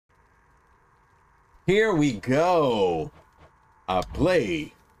Here we go.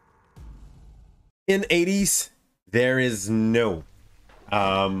 Play. In 80s, there is no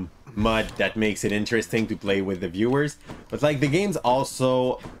mud that makes it interesting to play with the viewers. But like the games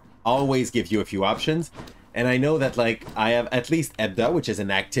also always give you a few options. And I know that like I have at least Ebda, which is an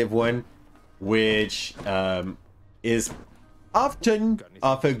active one, which is often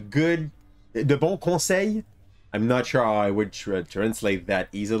of a good, de bon conseil. I'm not sure how I would translate that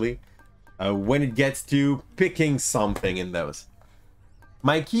easily. When it gets to picking something in those.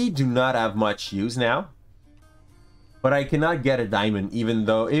 My key do not have much use now, but I cannot get a diamond even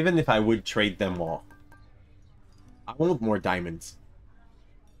if I would trade them all. I want more diamonds.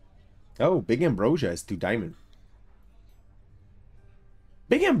 Oh, Big Ambrosia is 2 diamond.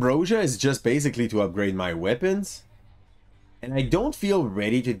 Big Ambrosia is just basically to upgrade my weapons. And I don't feel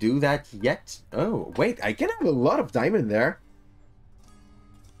ready to do that yet. Oh, wait, I can have a lot of diamond there.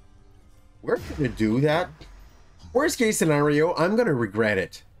 We're gonna do that. Worst case scenario, I'm gonna regret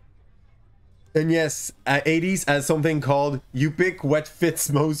it. And yes, 80s has something called you pick what fits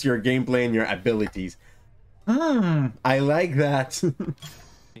most your gameplay and your abilities. I like that.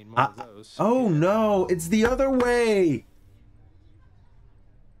 Oh no, it's the other way.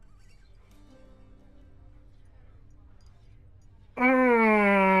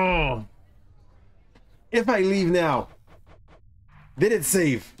 If I leave now, did it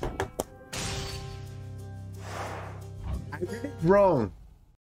save? I did it wrong.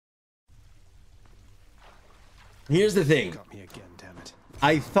 Here's the thing. Got me again, damn it.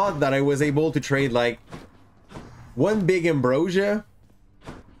 I thought that I was able to trade like 1 big ambrosia,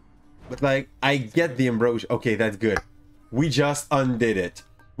 but like I get the ambrosia. Okay, that's good. We just undid it.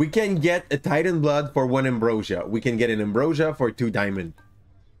 We can get a Titan blood for 1 ambrosia. We can get an ambrosia for 2 diamond.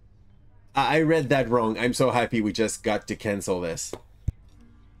 I read that wrong. I'm so happy we just got to cancel this.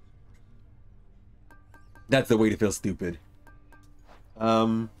 That's the way to feel stupid. We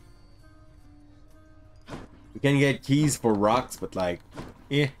can get keys for rocks, but like,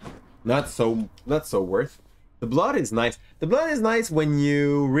 not so worth. The blood is nice. The blood is nice when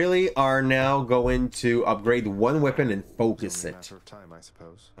you really are now going to upgrade 1 weapon and focus it. Matter of time, I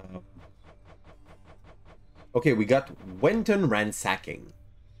suppose. Okay, we got Wenton Ransacking,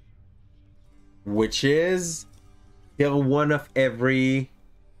 which is kill 1 of every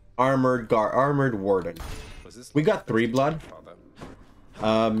armored warden. We got 3 blood.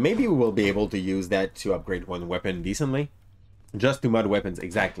 Maybe we will be able to use that to upgrade 1 weapon decently. Just 2 mud weapons,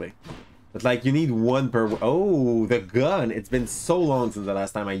 exactly. But like you need 1 per... Oh, the gun! It's been so long since the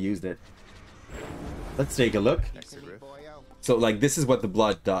last time I used it. Let's take a look. So like this is what the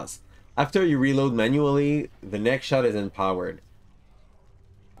blood does. After you reload manually, the next shot is empowered.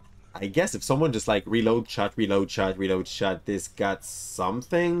 I guess if someone just like reload shot, this got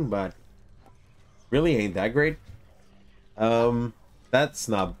something, but really ain't that great. That's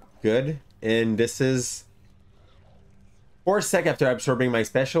not good. And this is 4 sec after absorbing my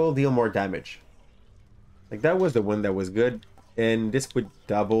special, deal more damage. Like that was the one that was good, and this would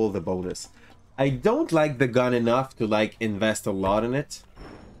double the bonus. I don't like the gun enough to like invest a lot in it.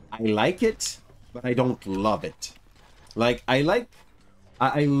 I like it, but I don't love it. Like I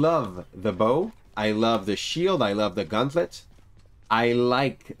love the bow, I love the shield, I love the gauntlet, I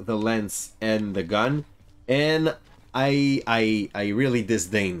like the lance and the gun, and I really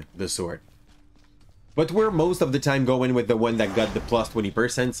disdain the sword. But we're most of the time going with the one that got the plus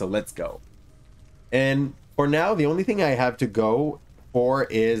 20%, so let's go. And for now, the only thing I have to go for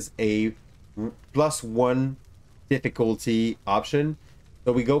is a +1 difficulty option.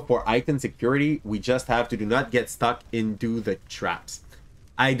 So we go for item security. We just have to do not get stuck into the traps.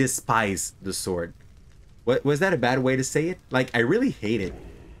 I despise the sword. What was that a bad way to say it? Like I really hate it.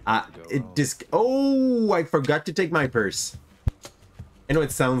 Oh, I forgot to take my purse. I know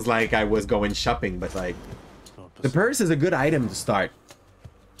it sounds like I was going shopping, but like the purse is a good item to start.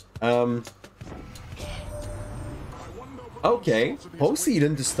 Okay,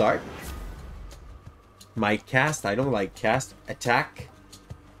 Poseidon to start. My cast, I don't like cast. Attack.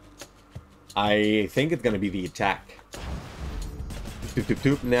 I think it's gonna be the attack.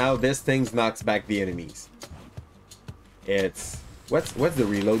 Now this thing knocks back the enemies. It's what's the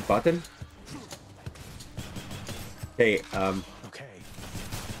reload button? Okay,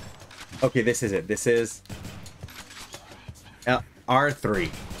 okay, this is it. This is R3.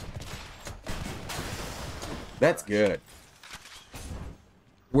 That's good.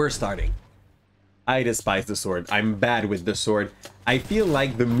 We're starting. I despise the sword. I'm bad with the sword. I feel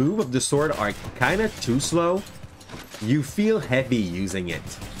like the move of the sword are kind of too slow. You feel heavy using it.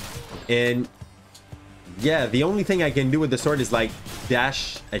 And yeah, the only thing I can do with the sword is like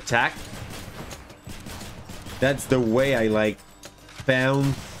dash attack. That's the way I like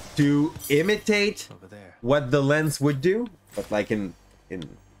found to imitate Over there. what the lens would do, but like in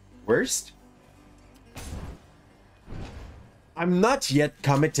worst. I'm not yet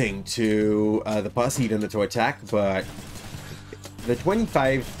committing to the Poseidon to attack, but the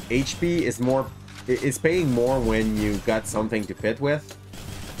 25 HP is paying more when you got something to fit with,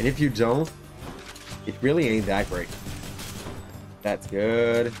 and if you don't, it really ain't that great. That's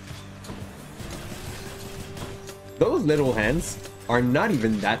good. Those little hands are not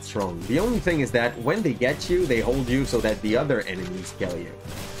even that strong. The only thing is that when they get you, they hold you so that the other enemies kill you.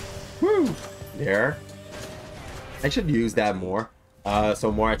 Woo! There. I should use that more.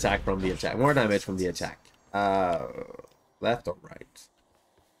 So more attack from the attack. More damage from the attack. Left or right?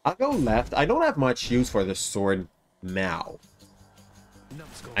 I'll go left. I don't have much use for the sword now.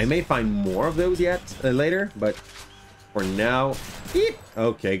 I may find more of those yet later, but for now... Eep.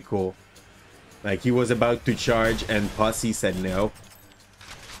 Okay, cool. Like, he was about to charge and Pussy said no.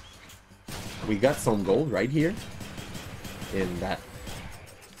 We got some gold right here. In that...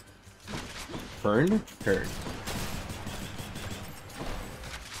 Turn.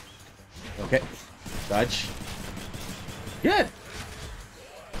 Okay. Dodge. Good!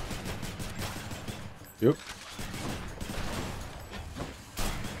 Yep.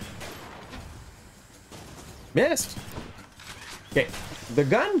 Missed! Okay. The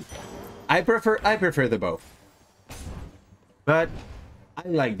gun? I prefer the bow. But I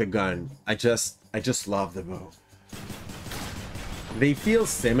like the gun. I just love the bow. They feel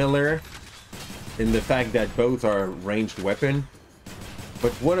similar in the fact that both are a ranged weapon,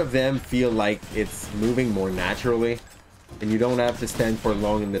 but one of them feel like it's moving more naturally and you don't have to stand for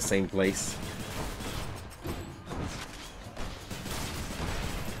long in the same place.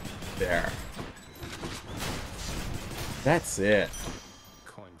 There. That's it.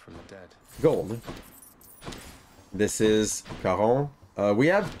 Coin from the dead. Gold. This is Caron. We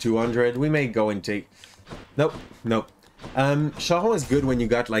have 200. We may go and take... Nope. Charon is good when you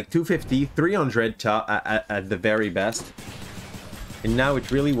got like 250, 300 at the very best. And now it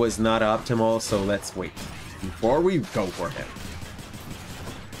really was not optimal, so let's wait before we go for him.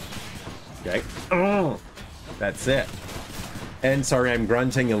 Okay. Oh, that's it. And sorry, I'm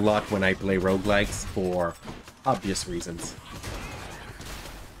grunting a lot when I play roguelikes for obvious reasons.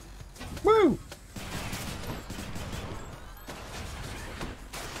 Woo!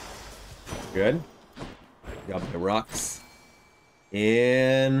 Good. Got the rocks.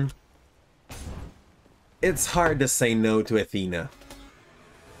 And it's hard to say no to Athena.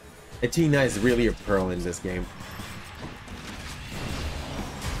 Athena is really a pearl in this game.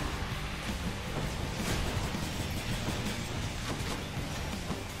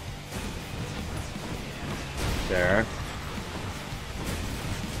 There.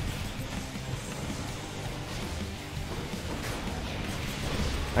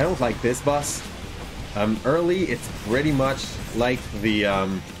 I don't like this boss. Early, it's pretty much like the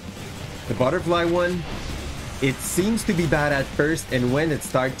butterfly one. It seems to be bad at first, and when it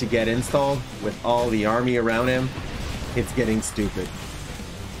starts to get installed with all the army around him, it's getting stupid.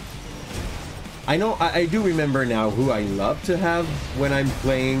 I know, I do remember now who I love to have when I'm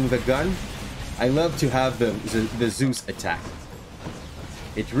playing the gun. I love to have the Zeus attack.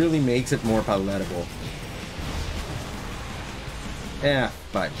 It really makes it more palatable. Yeah,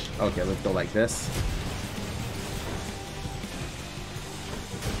 fudge. Okay, let's go like this.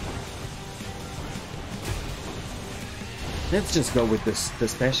 Let's just go with this, the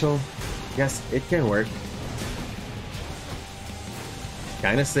special. Yes, it can work.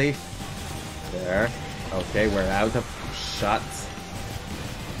 Kinda safe. There. Okay, we're out of shots.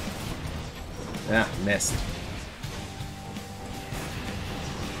 Ah, missed.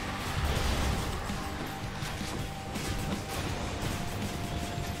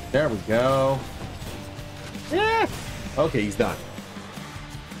 There we go. Yeah. Okay, he's done.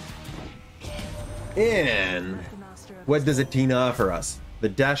 And what does Athena offer us? The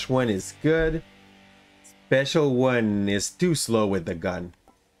dash one is good. Special one is too slow with the gun.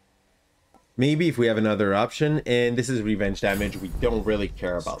 Maybe if we have another option, and this is revenge damage, we don't really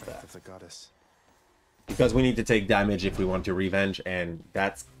care about that. Of the goddess. Because we need to take damage if we want to revenge, and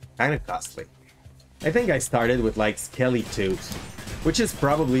that's kind of costly. I think I started with like Skelly Tooth, which is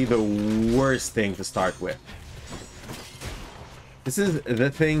probably the worst thing to start with. This is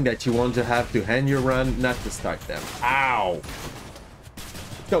the thing that you want to have to hand your run, not to start them. Ow!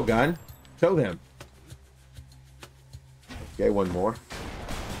 Go, gun. Show them. Okay, one more.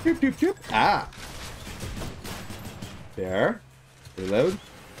 Doop, doop, doop. Ah! There. Reload.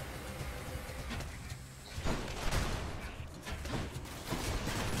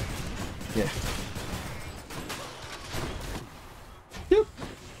 Yeah.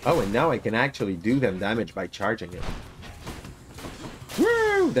 Oh, and now I can actually do them damage by charging it.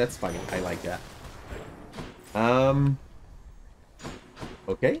 Woo! That's funny. I like that.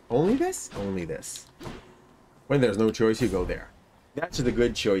 Okay, only this? Only this. When there's no choice, you go there. That's the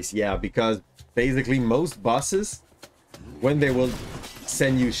good choice, yeah, because basically most bosses, when they will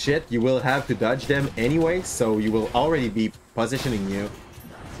send you shit, you will have to dodge them anyway, so you will already be positioning you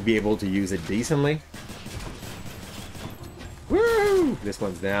to be able to use it decently. Woo! This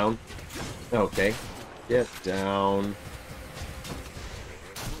one's down. Okay. Get down.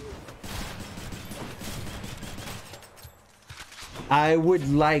 I would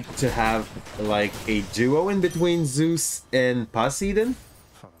like to have like a duo in between Zeus and Poseidon.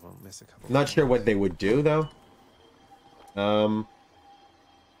 Oh, I won't miss a couple. Not sure what they would do though.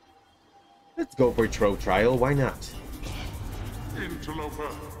 Let's go for Troll Trial, why not? Interloper.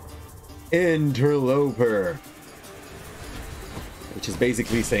 Interloper. Which is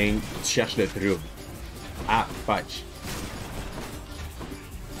basically saying cherche le trou. Ah, fudge.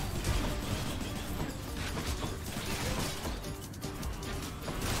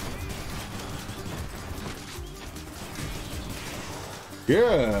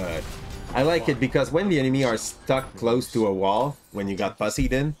 Good. I like it because when the enemy are stuck close to a wall, when you got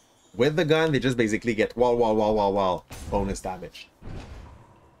Poseidon, with the gun, they just basically get wall, bonus damage.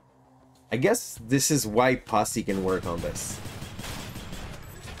 I guess this is why Posse can work on this.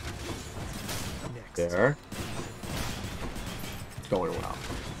 Next. There. Going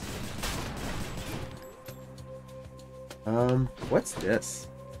well. What's this?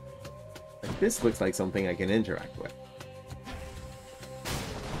 Like, this looks like something I can interact with.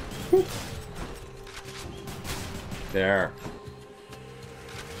 Whoop. There.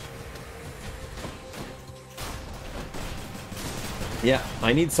 Yeah,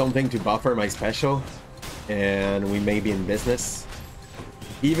 I need something to buffer my special, and we may be in business.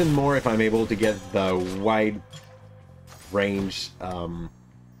 Even more if I'm able to get the wide range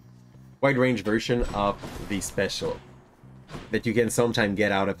version of the special that you can sometimes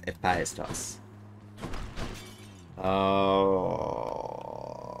get out of Hephaestus.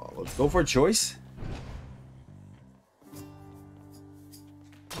 Let's go for choice.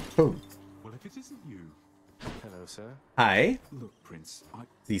 Boom. Well, if it isn't you. Hello, sir. Hi. Look, Prince,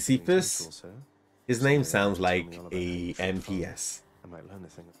 Sisyphus. Cool, sir. His name Sorry, sounds tell me like all about a how you feel. MPS. I might learn a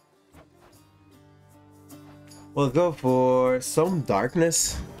thing. We'll go for some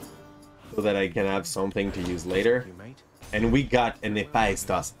darkness so that I can have something to use later. You mate? And we got an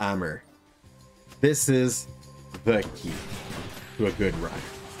Hephaestus hammer. This is the key to a good run.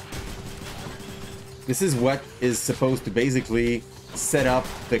 This is what is supposed to basically set up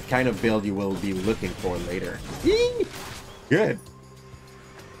the kind of build you will be looking for later. Eee! Good.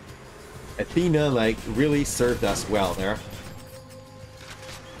 Athena, like, really served us well there.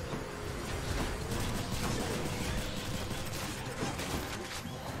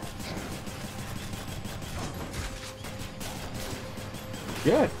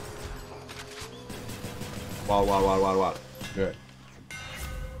 Good. Wow. Good.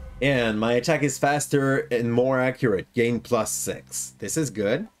 And my attack is faster and more accurate. Gain +6. This is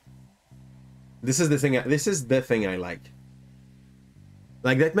good. This is the thing. This is the thing I like.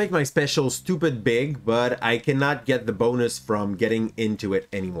 Like, that make my special stupid big, but I cannot get the bonus from getting into it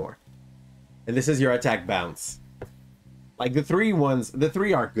anymore. And this is your attack bounce. Like, the three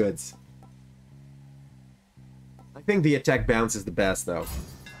are goods. I think the attack bounce is the best, though.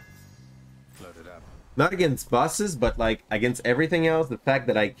 Loaded up. Not against bosses, but like against everything else, the fact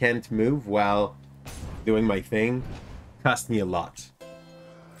that I can't move while doing my thing cost me a lot.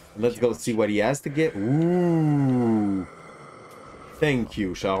 And let's go see what he has to get. Ooh. Thank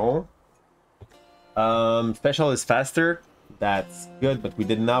you, Sharon. Special is faster. That's good, but we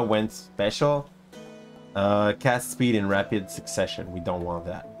did not want special. Cast speed in rapid succession. We don't want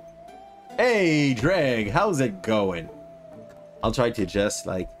that. Hey, Dreg, how's it going? I'll try to just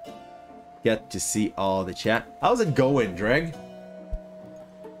like get to see all the chat. How's it going, Dreg?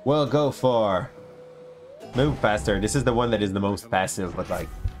 Well, go for move faster. This is the one that is the most passive, but like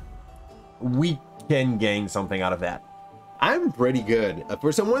we can gain something out of that. I'm pretty good.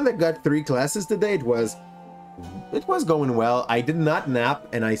 For someone that got 3 classes today, it was going well. I did not nap,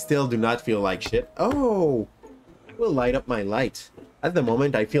 and I still do not feel like shit. Oh, I will light up my light. At the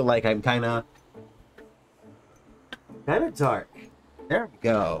moment, I feel like I'm kind of dark. There we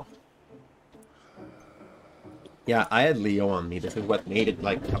go. Yeah, I had Leo on me. This is what made it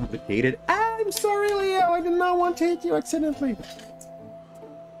like complicated. I'm sorry, Leo. I did not want to hit you accidentally.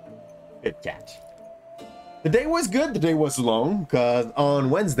 Good catch. The day was good, the day was long, because on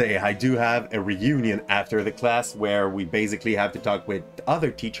Wednesday I do have a reunion after the class where we basically have to talk with the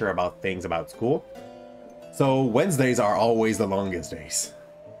other teacher about things about school. So Wednesdays are always the longest days.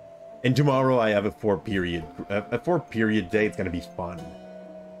 And tomorrow I have a four period day. It's gonna be fun.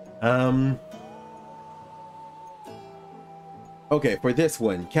 Okay, for this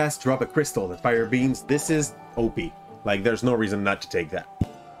one, cast drop a crystal that fire beams. This is OP. Like, there's no reason not to take that.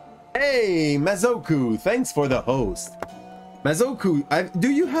 Hey, Mazoku, thanks for the host. Mazoku,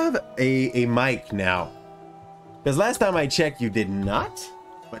 do you have a mic now? Because last time I checked, you did not.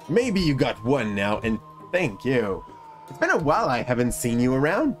 But maybe you got one now, and thank you. It's been a while I haven't seen you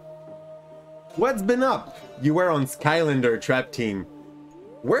around. What's been up? You were on Skylander Trap Team.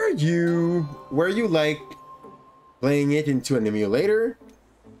 Were you like playing it into an emulator?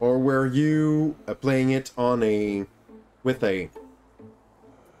 Or were you playing it on with a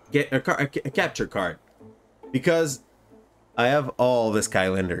capture card? Because I have all the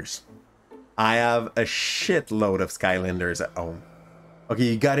Skylanders. I have a shitload of Skylanders at home. Okay,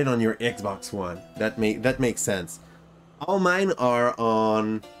 you got it on your Xbox One. That makes sense. All mine are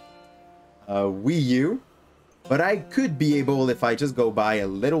on Wii U, but I could be able, if I just go buy a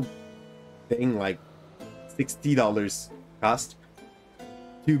little thing like $60 cost,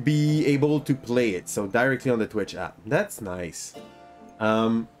 to be able to play it. So directly on the Twitch app. That's nice.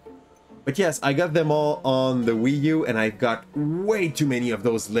 But yes, I got them all on the Wii U, and I've got way too many of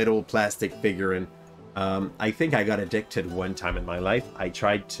those little plastic figurine. I think I got addicted one time in my life. I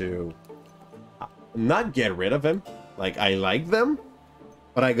tried to not get rid of them. Like, I like them,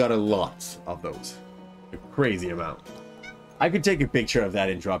 but I got a lot of those. A crazy amount. I could take a picture of that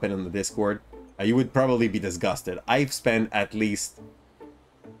and drop it on the Discord. You would probably be disgusted. I've spent at least,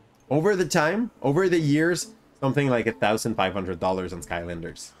 over the years, something like $1,500 on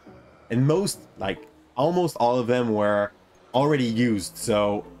Skylanders. And almost all of them were already used,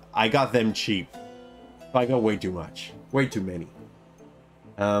 so I got them cheap. So I got way too much. Way too many.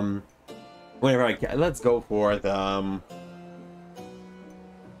 Whenever I can. Let's go for the...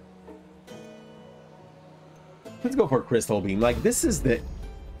 let's go for Crystal Beam. Like, this is the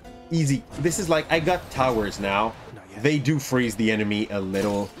easy... This is like, I got towers now. They do freeze the enemy a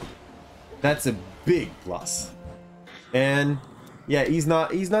little. That's a big plus. And... yeah, he's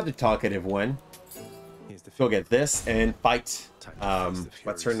not the talkative one. Go get this and fight.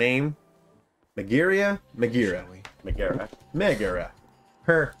 What's her name? Megara.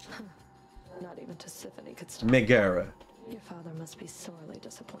 Her. Not even Tisiphone could stop. Megara. Your father must be sorely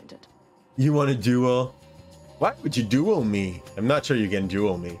disappointed. You want a duel? Why would you duel me? I'm not sure you can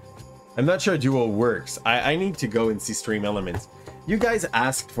duel me. I'm not sure duel works. I need to go and see Stream Elements. You guys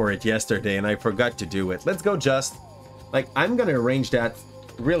asked for it yesterday and I forgot to do it. Let's go just... like, I'm gonna arrange that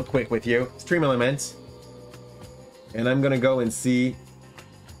real quick with you. Stream Elements. And I'm gonna go and see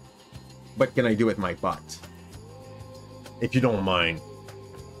what can I do with my bot. If you don't mind.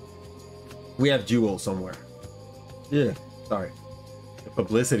 We have duel somewhere. Yeah, sorry. The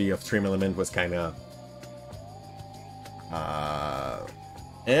publicity of Stream Element was kind of...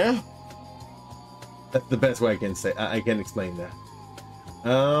 yeah? That's the best way I can say. I can explain that.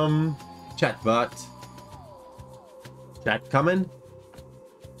 Chat bot. Chat coming.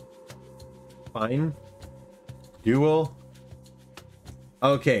 Fine. Duel.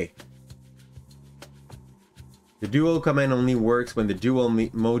 Okay. The dual command only works when the dual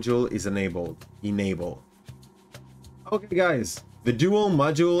module is enabled. Okay, guys. The dual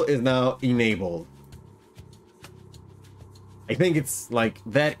module is now enabled. I think it's like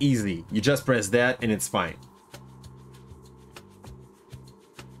that easy. You just press that and it's fine.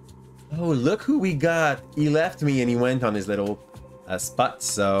 Oh, look who we got. He left me and he went on his little spot.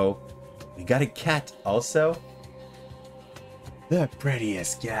 So we got a cat also. The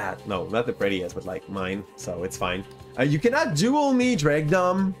prettiest cat. No, not the prettiest, but like mine. So it's fine. You cannot duel me,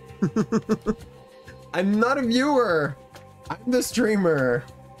 Dragdom. I'm not a viewer. I'm the streamer.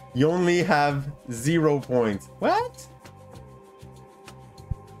 You only have 0 points. What?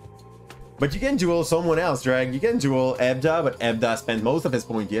 But you can duel someone else, Drag. You can duel Ebda, but Ebda spent most of his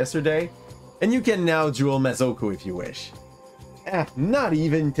points yesterday. And you can now duel Mazoku if you wish. Not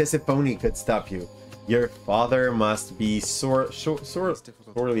even Tisiphone could stop you. Your father must be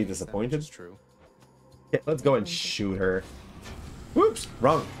sorely disappointed. True. Okay, let's go and shoot her. Whoops,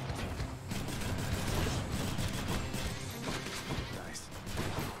 wrong. Nice.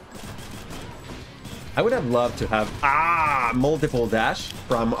 I would have loved to have multiple dash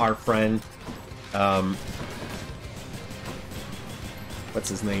from our friend. What's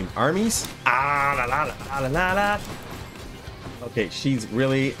his name? Armies? Okay, she's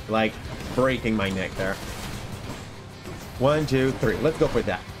really like breaking my neck there. 1, 2, 3. Let's go for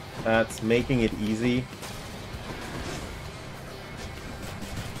that. That's making it easy.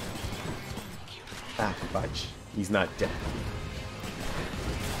 Ah, fudge. He's not dead.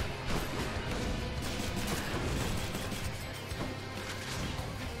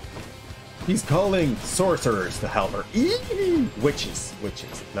 He's calling sorcerers to help her. Witches,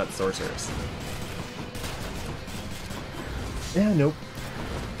 not sorcerers. Yeah, nope.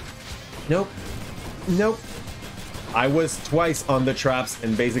 Nope. I was twice on the traps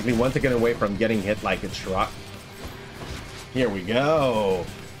and basically one second away from getting hit like a truck. Here we go.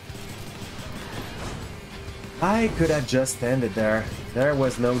 I could have just standed there. There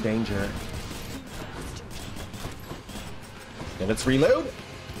was no danger. And let's reload.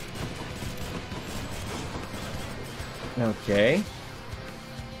 Okay.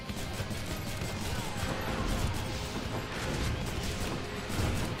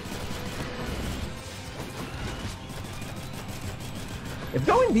 It's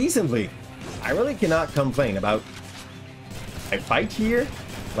going decently. I really cannot complain about a fight here.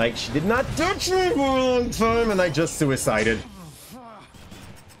 Like, she did not touch me for a long time and I just suicided.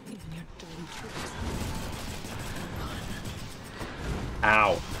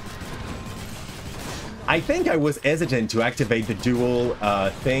 Ow. I think I was hesitant to activate the dual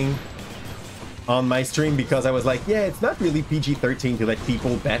thing on my stream because I was like, yeah, it's not really PG-13 to let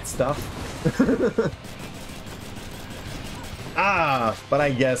people bet stuff. But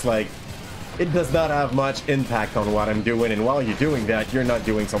I guess, like, it does not have much impact on what I'm doing, and while you're doing that, you're not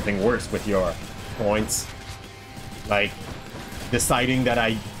doing something worse with your points. Like, deciding that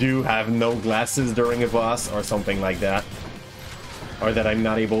I do have no glasses during a boss, or something like that. Or that I'm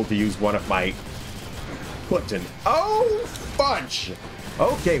not able to use one of my button. Oh, fudge!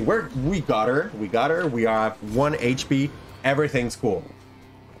 Okay, we got her. We are 1 HP. Everything's cool.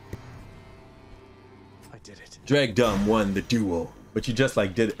 I did it. Drag Dumb won the duel, but you just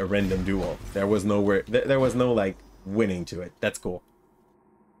like did a random duel. There was nowhere. There was no like winning to it. That's cool.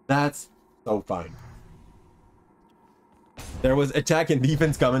 That's so fine. There was attack and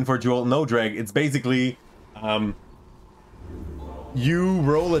defense coming for duel. No, Drag. It's basically you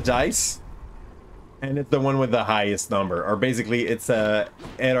roll a dice, and it's the one with the highest number, or basically it's a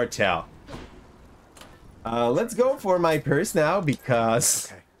head or tail. Let's go for my purse now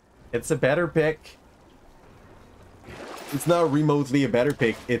because it's a better pick. It's not remotely a better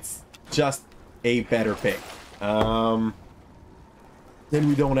pick, it's just a better pick. Then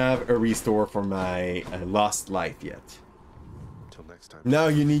we don't have a restore for my lost life yet. Until next time. Now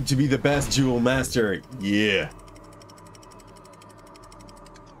you need to be the best jewel master. Yeah.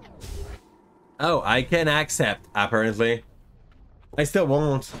 Oh, I can accept, apparently. I still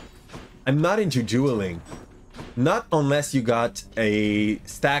won't. I'm not into dueling. Not unless you got a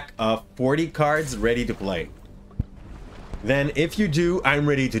stack of 40 cards ready to play. Then if you do, I'm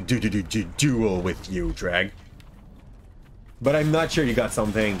ready to duel with you, Drag. But I'm not sure you got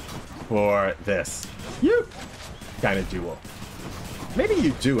something for this. You kind of duel. Maybe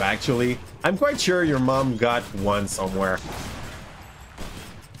you do, actually. I'm quite sure your mom got one somewhere.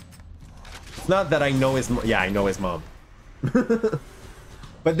 It's not that I know his mom. Yeah, I know his mom.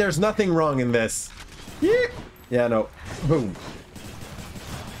 But there's nothing wrong in this. Yeah, no. Boom.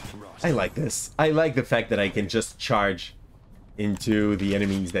 I like this. I like the fact that I can just charge into the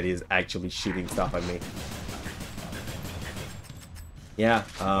enemies that is actually shooting stuff at me. Yeah,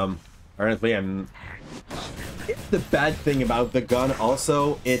 apparently I'm... It's the bad thing about the gun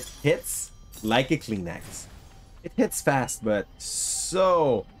also, it hits like a Kleenex. It hits fast, but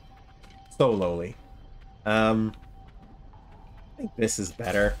so lowly. I think this is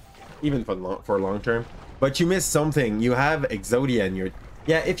better, even for long term. But you missed something. You have Exodia in your...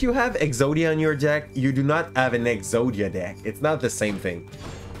 Yeah, if you have Exodia on your deck, you do not have an Exodia deck. It's not the same thing.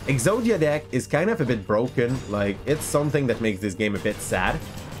 Exodia deck is kind of a bit broken. Like, it's something that makes this game a bit sad.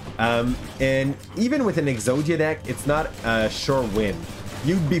 And even with an Exodia deck, it's not a sure win.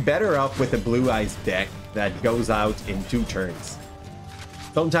 You'd be better off with a Blue Eyes deck that goes out in 2 turns.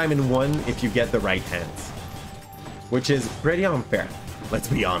 Sometime in 1 if you get the right hands. Which is pretty unfair, let's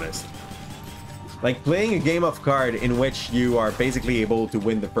be honest. Like, playing a game of card in which you are basically able to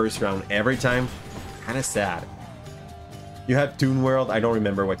win the first round every time, kind of sad. You have Toon World. I don't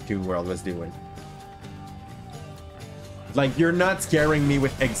remember what Toon World was doing. Like, you're not scaring me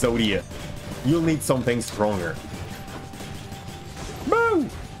with Exodia. You'll need something stronger. Boom!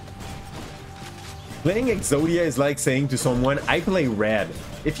 Playing Exodia is like saying to someone, I play red.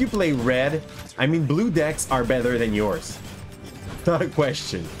 If you play red, I mean blue decks are better than yours. Not a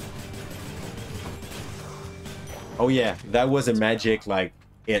question. Oh yeah, that was a magic, like,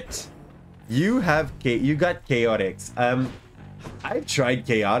 it. You got chaotics. I've tried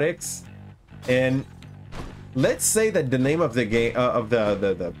chaotics, and let's say that the name of the game of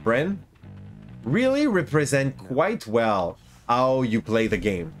the Bren really represent quite well how you play the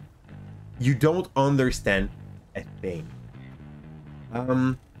game. You don't understand a thing.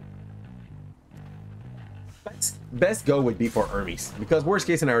 Best go would be for Hermes, because worst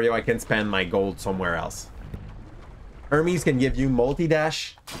case scenario, I can spend my gold somewhere else. Hermes can give you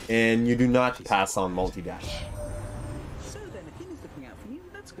multi-dash, and you do not pass on multi-dash. So then, if King is looking out for you,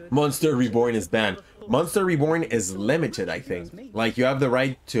 that's good. Monster Reborn is banned. Monster Reborn is limited, I think. Like, you have the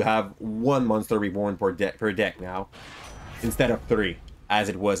right to have 1 Monster Reborn per deck now, instead of 3, as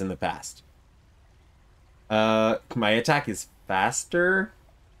it was in the past. My attack is faster.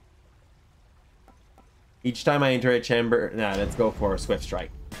 Each time I enter a chamber... Nah, let's go for a Swift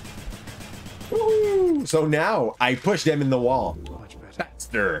Strike. Woo! So now, I push them in the wall. Much better.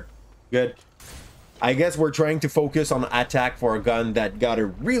 Faster. Good. I guess we're trying to focus on attack for a gun that got a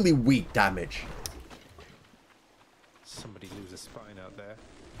really weak damage. Somebody lose a spine out there.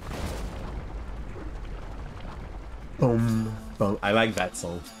 Boom. Boom. I like that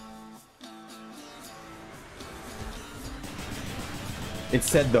song. It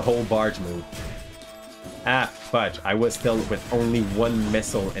said the whole barge move. Ah, fudge. I was still with only 1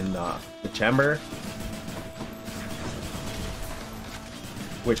 missile in the chamber,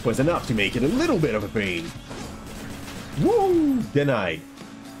 which was enough to make it a little bit of a pain. Woo! Denied.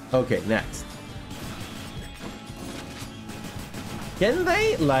 Okay, next. Can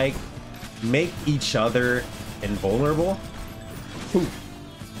they, like, make each other invulnerable? Ooh,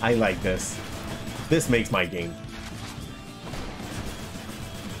 I like this. This makes my game.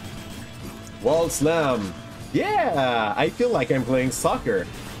 Wall slam. Yeah, I feel like I'm playing soccer.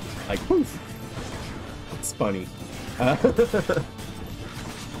 Like, poof. It's funny. I'm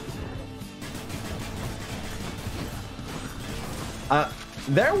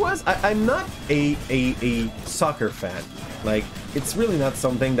not a soccer fan. Like, it's really not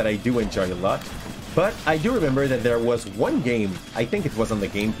something that I do enjoy a lot. But I do remember that there was one game, I think it was on the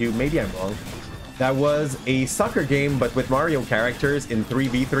GameCube, maybe I'm wrong, that was a soccer game, but with Mario characters in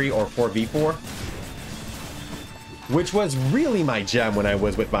 3v3 or 4v4. Which was really my jam when I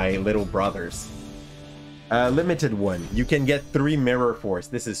was with my little brothers. Limited one. You can get 3 Mirror Force.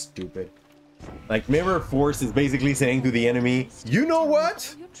 This is stupid. Like, Mirror Force is basically saying to the enemy, you know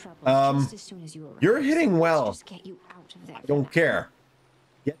what? You're hitting well. I don't care.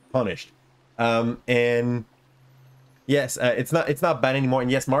 Get punished. And yes, it's not bad anymore.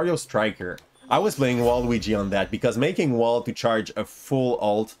 And yes, Mario Striker. I was playing Waluigi on that because making Wall to charge a full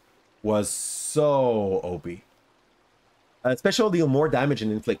ult was so OP. Special deal more damage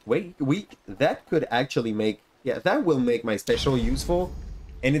and inflict weak. That could actually make... Yeah, that will make my special useful.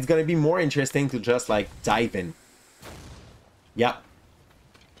 And it's going to be more interesting to just, like, dive in. Yeah.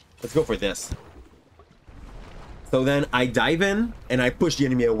 Let's go for this. So then I dive in, and I push the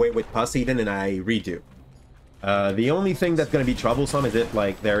enemy away with Poseidon, and I redo. The only thing that's going to be troublesome is if,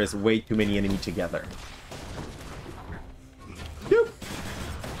 like, there is way too many enemies together. Doop.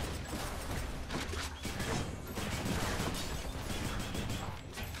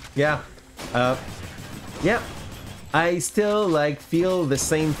 Yeah. Yeah. I still, like, feel the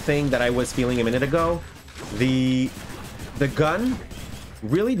same thing that I was feeling a minute ago. The gun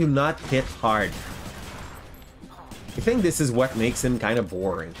really do not hit hard. I think this is what makes him kind of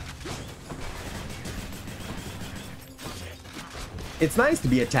boring. It's nice to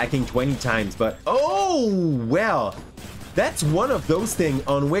be attacking 20 times, but... Oh, well. That's one of those things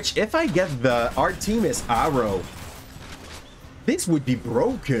on which if I get the Artemis arrow, this would be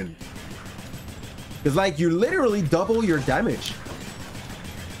broken. Because, like, you literally double your damage.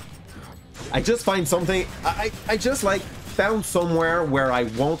 I just find something... I just, like, found somewhere where I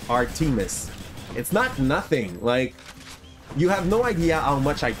won't Artemis. It's not nothing. Like, you have no idea how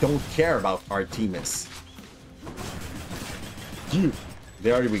much I don't care about Artemis. Phew.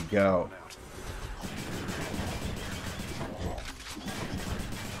 There we go.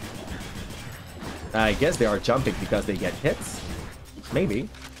 I guess they are jumping because they get hits. Maybe.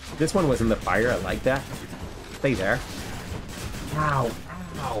 This one was in the fire. I like that. Stay there. Ow.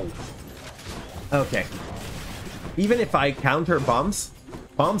 Ow. Okay. Even if I counter bombs,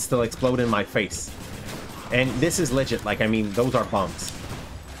 bombs still explode in my face. And this is legit. Like, I mean, those are bombs.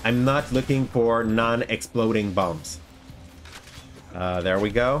 I'm not looking for non-exploding bombs. There we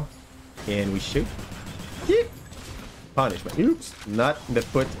go. And we shoot. Yeet. Punishment. Oops. Not the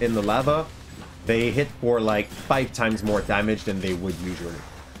foot in the lava. They hit for like 5 times more damage than they would usually.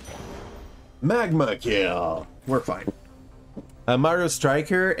 Magma kill. We're fine. Mario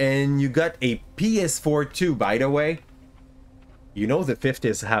Striker, and you got a PS4 too, by the way. You know the 5th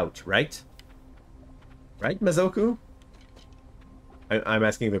is out, right? Right, Mazoku? I'm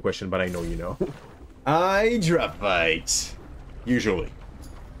asking the question, but I know you know. Hydra fight. Usually.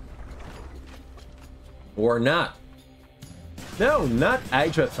 Or not. No, not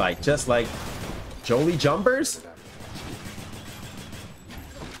Hydra fight, just like Jolly Jumpers.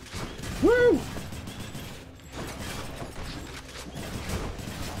 Woo!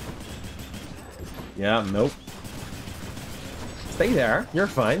 Yeah, nope. Stay there. You're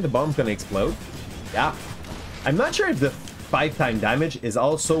fine. The bomb's gonna explode. Yeah. I'm not sure if the 5-time damage is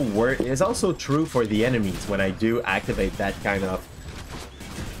also true for the enemies when I do activate that kind of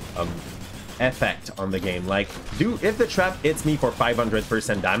effect on the game. Like, if the trap hits me for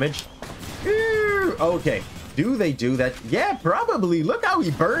 500% damage. Okay. Do they do that? Yeah, probably. Look how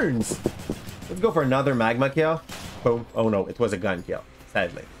he burns. Let's go for another magma kill. Boom. Oh no, it was a gun kill.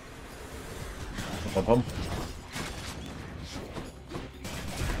 Sadly. Boom, boom.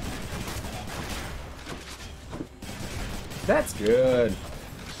 That's good.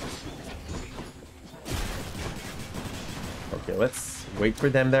 Okay, let's wait for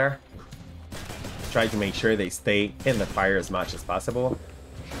them there. Try to make sure they stay in the fire as much as possible.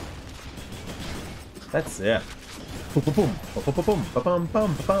 That's it.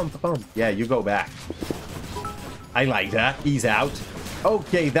 Yeah, you go back. I like that. He's out.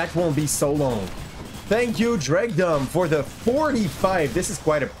 Okay, that won't be so long. Thank you, Dregdom, for the 45. This is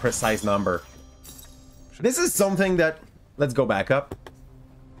quite a precise number. This is something that... Let's go back up.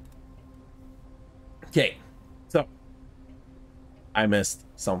 Okay, so I missed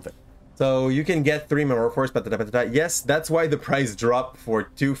something. So you can get 3 Memophores, but yes, that's why the price dropped for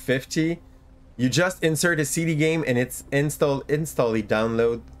 250. You just insert a CD game and it's install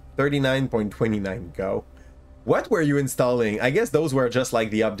download 39.29 go. What were you installing? I guess those were just like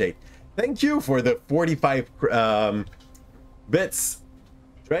the update. Thank you for the 45 bits.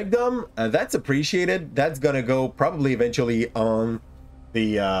 Dregdom, that's appreciated. That's gonna go probably eventually on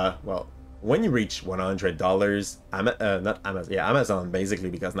the well, when you reach $100, not Amazon, yeah, Amazon basically,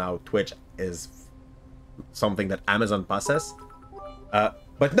 because now Twitch is something that Amazon possesses.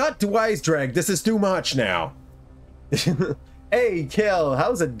 But not twice, Dreg. This is too much now. Hey, Kill,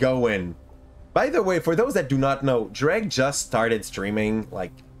 how's it going? By the way, for those that do not know, Dreg just started streaming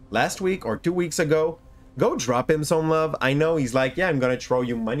like last week or 2 weeks ago. Go drop him some love. I know he's like, yeah, I'm gonna throw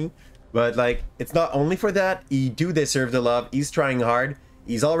you money, but like, it's not only for that. He do deserve the love. He's trying hard.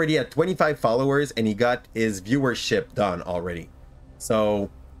 He's already at 25 followers and he got his viewership done already. So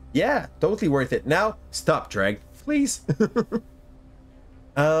yeah, totally worth it. Now stop, Dreg, please. You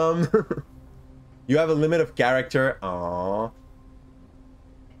have a limit of character. Aww.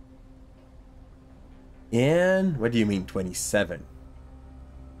 And what do you mean 27?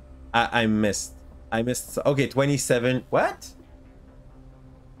 I missed. Okay, 27. What?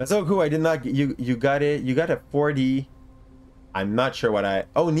 Mazoku, I did not get you. You got it. You got a 40. I'm not sure what I.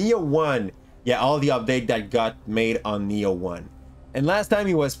 Oh, Neo 1. Yeah, all the update that got made on Neo 1. And last time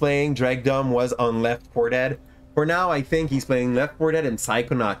he was playing, Dregdom was on Left 4 Dead. For now, I think he's playing Left 4 Dead and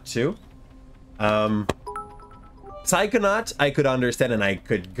Psychonaut 2. Psychonaut, I could understand and I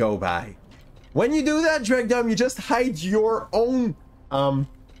could go by. When you do that, Dregdom, you just hide your own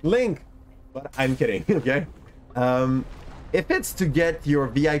link. But I'm kidding, okay? If it's to get your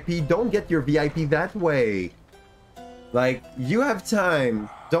VIP, don't get your VIP that way. Like, you have time.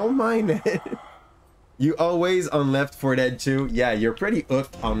 Don't mind it. You always on Left 4 Dead 2. Yeah, you're pretty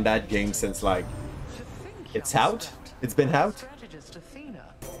hooked on that game since, like, it's out? It's been out?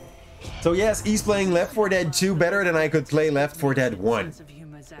 So yes, he's playing Left 4 Dead 2 better than I could play Left 4 Dead 1.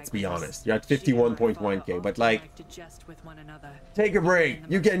 Let's be honest. You're at 51.1k, but like, take a break.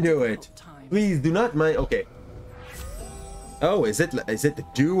 You can do it. Please do not mind. Okay. Oh, is it the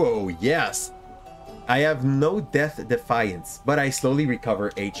duo? Yes. I have no death defiance, but I slowly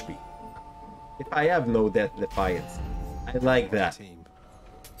recover HP. If I have no death defiance, I like that.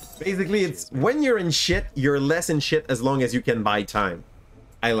 Basically, it's when you're in shit, you're less in shit as long as you can buy time.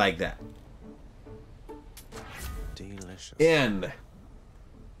 I like that. Delicious. And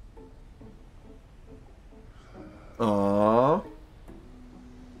aww.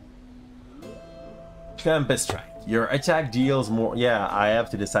 Tempest Strike. Your attack deals more. Yeah, I have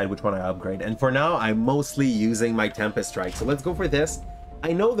to decide which one I upgrade. And for now, I'm mostly using my Tempest Strike. So let's go for this.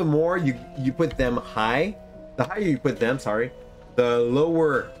 I know the more you put them high, the higher you put them, sorry, the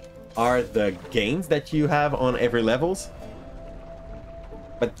lower are the gains that you have on every levels.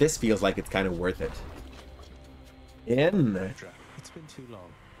 But this feels like it's kind of worth it. It's been too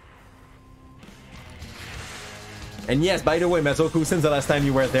long. And yes, by the way, Mazoku, since the last time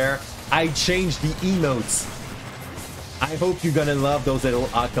you were there, I changed the emotes. I hope you're gonna love those little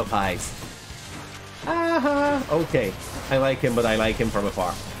octopies. Aha! Okay. I like him, but I like him from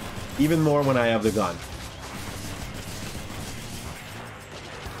afar. Even more when I have the gun.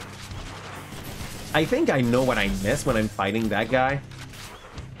 I think I know what I miss when I'm fighting that guy.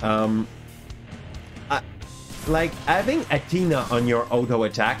 Like, having Athena on your auto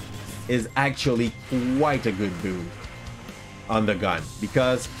attack is actually quite a good boon on the gun,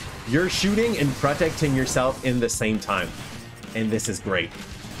 because you're shooting and protecting yourself in the same time. And this is great.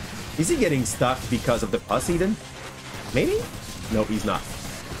 Is he getting stuck because of the pus eaten? Maybe? No, he's not.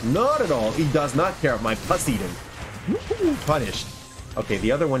 Not at all. He does not care of my pus eaten. Punished. Okay,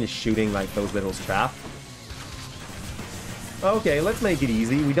 the other one is shooting like those little straps. Okay, let's make it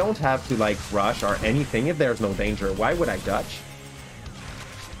easy. We don't have to like rush or anything if there's no danger. Why would I dodge?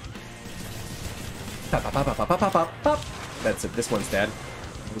 Pop, pop, pop, pop, pop, pop, pop, pop. That's it. This one's dead.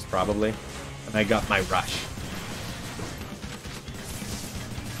 Most probably. And I got my rush.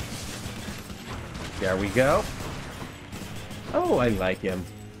 There we go. Oh, I like him.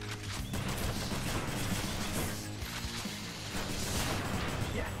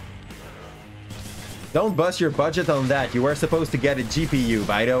 Yeah. Don't bust your budget on that. You were supposed to get a GPU,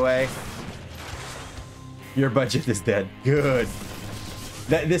 by the way. Your budget is dead. Good.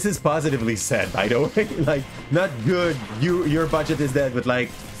 This is positively said, by the way. Like, not good, your budget is dead, but like,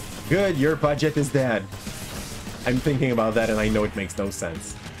 good, your budget is dead. I'm thinking about that and I know it makes no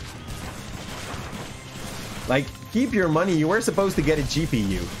sense. Like, keep your money. You were supposed to get a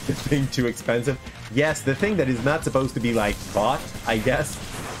GPU. The thing too expensive. Yes, the thing that is not supposed to be like bought, I guess,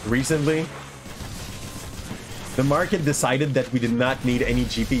 recently. The market decided that we did not need any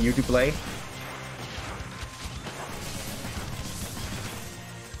GPU to play.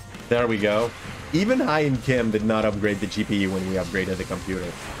 There we go. Even I and Kim did not upgrade the GPU when we upgraded the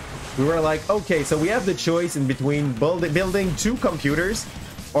computer. We were like, okay, so we have the choice in between building 2 computers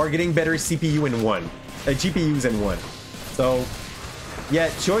or getting better CPU in one. GPUs in one. So, yeah,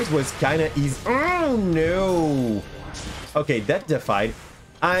 choice was kind of easy. Oh, no. Okay, that defied.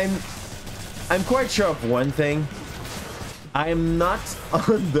 I'm quite sure of one thing. I am not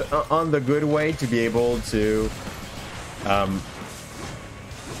on the good way to be able to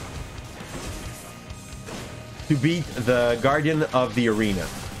beat the Guardian of the Arena.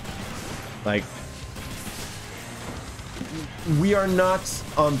 Like, we are not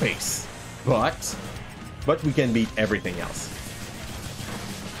on base, but we can beat everything else.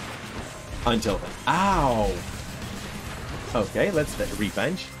 Until then. Ow! Okay, let's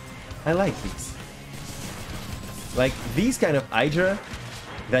revenge. I like these. Like, these kind of Hydra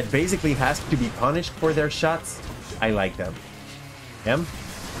that basically has to be punished for their shots, I like them. Them?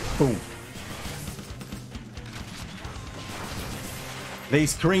 Boom. They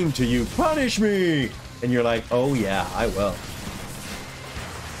scream to you, punish me! And you're like, oh yeah, I will.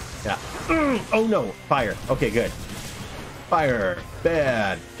 Yeah. Oh no, fire. Okay, good. Fire.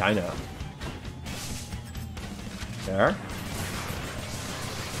 Bad. Kinda. There.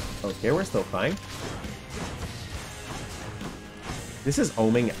 Okay, we're still fine. This is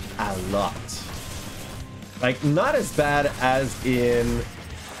oming a lot. Like, not as bad as in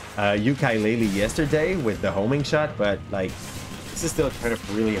Ukulele yesterday with the homing shot, but like, this is still kind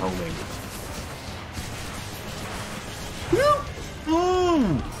of really homing.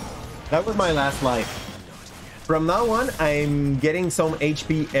 That was my last life. From now on, I'm getting some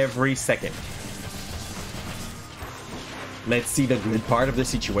HP every second. Let's see the good part of the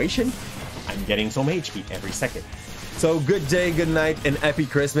situation. I'm getting some HP every second. So good day, good night, and happy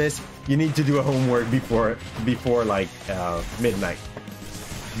Christmas. You need to do a homework before like midnight.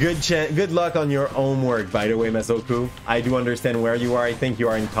 Good luck on your homework, by the way, Mazoku. I do understand where you are. I think you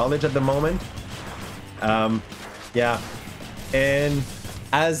are in college at the moment. Yeah. And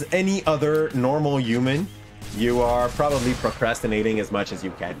as any other normal human, you are probably procrastinating as much as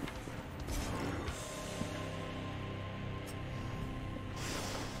you can.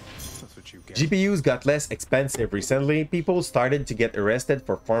 That's what you get. GPUs got less expensive recently. People started to get arrested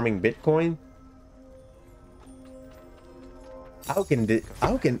for farming Bitcoin. I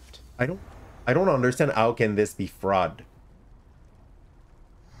don't understand how can this be fraud.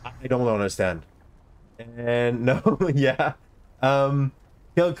 I don't understand. And no, yeah.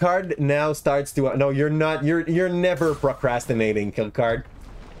 Killcard now starts to no, you're not, you're never procrastinating, Killcard.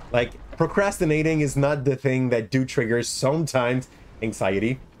 Like, procrastinating is not the thing that do triggers sometimes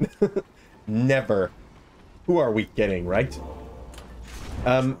anxiety. Never. Who are we kidding, right?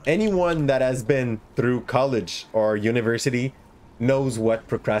 Anyone that has been through college or university knows what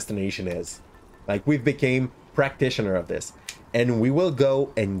procrastination is. Like, we've became practitioner of this. And we will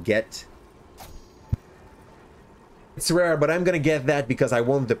go and get... It's rare, but I'm gonna get that because I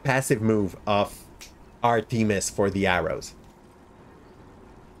want the passive move of Artemis for the arrows.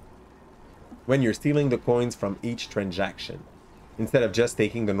 When you're stealing the coins from each transaction, instead of just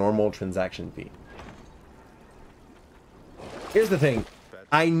taking the normal transaction fee. Here's the thing.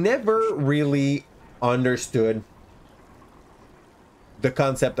 I never really understood the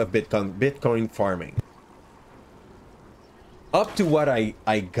concept of Bitcoin farming. Up to what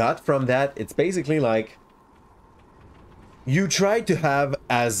I got from that, it's basically like you try to have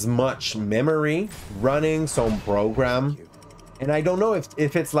as much memory running some program. And I don't know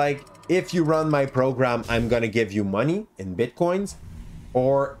if it's like, if you run my program, I'm going to give you money in Bitcoins.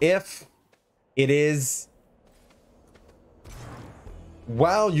 Or if it is,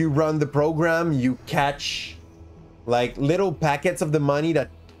 while you run the program, you catch like little packets of the money that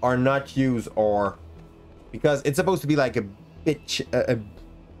are not used, or because it's supposed to be like a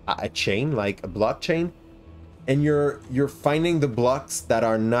chain, like a blockchain, and you're finding the blocks that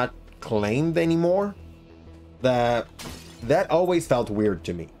are not claimed anymore. That always felt weird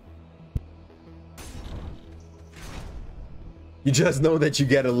to me. You just know that you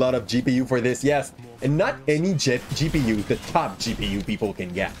get a lot of GPU for this, yes, and not any GPU the top GPU people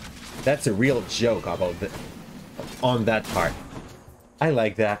can get. That's a real joke about on that part. I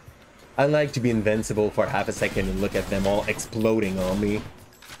like that. I like to be invincible for half a second and look at them all exploding on me.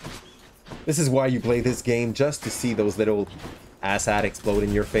 This is why you play this game, just to see those little asshat explode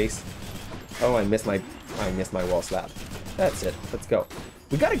in your face. Oh, I missed my wall slap. That's it. Let's go.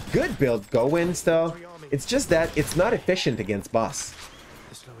 We got a good build going still. It's just that it's not efficient against boss.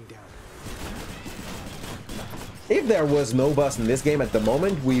 If there was no boss in this game at the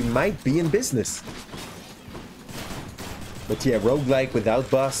moment, we might be in business. But yeah, roguelike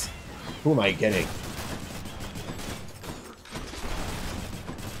without boss, who am I getting?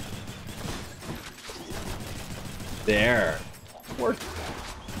 There. Worked.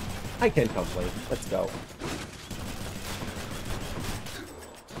 I can't complain. Let's go.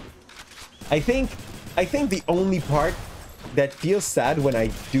 I think the only part that feels sad when I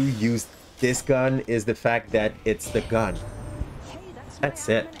do use this gun is the fact that it's the gun. Hey, That's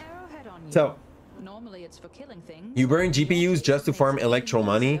it. an arrowhead on you. So, Normally it's for killing things. you burn GPUs just to farm electro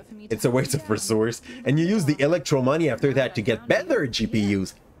money. It's a waste of resource. And you use the electro money after that to get better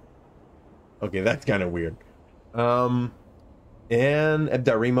GPUs. Okay, that's kind of weird. And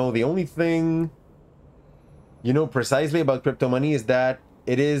Ebdarimo, the only thing you know precisely about crypto money is that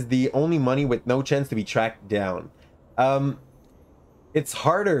it is the only money with no chance to be tracked down. It's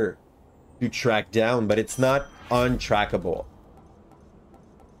harder to track down, but it's not untrackable.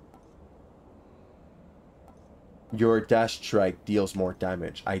 Your dash strike deals more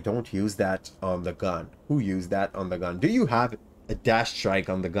damage. I don't use that on the gun. Who used that on the gun? Do you have a dash strike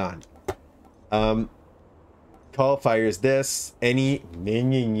on the gun? Call fires this. Any...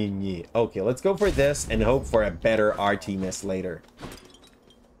 Okay, let's go for this and hope for a better Artemis later.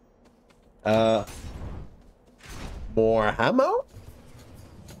 More ammo?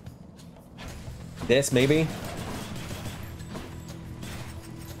 This, maybe?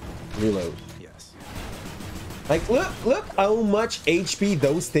 Reload. Yes. Like, look how much HP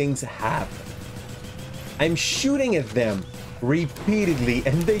those things have. I'm shooting at them repeatedly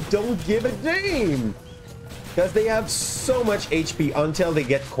and they don't give a damn. Because they have so much HP until they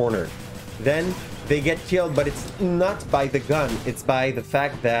get cornered. Then they get killed, but it's not by the gun. It's by the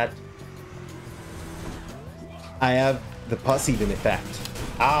fact that I have the Poseidon effect.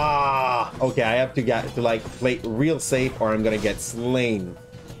 Ah, okay, I have to like play real safe or I'm gonna get slain.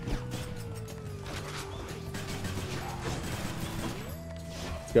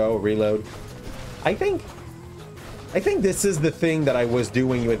 Let's go, reload. I think this is the thing that I was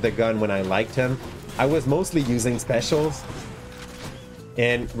doing with the gun when I liked him. I was mostly using specials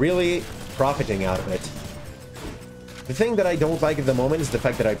and really profiting out of it. The thing that I don't like at the moment is the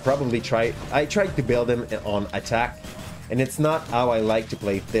fact that I tried to build him on attack, and it's not how I like to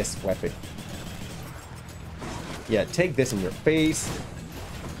play this weapon. Yeah, take this in your face.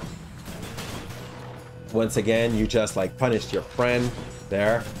 Once again, you just like punished your friend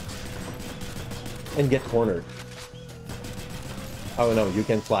there and get cornered. Oh no, you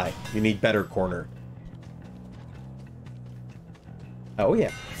can fly. You need better corner. Oh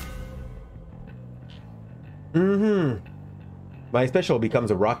yeah. My special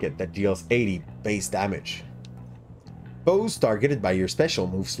becomes a rocket that deals 80 base damage. Foes targeted by your special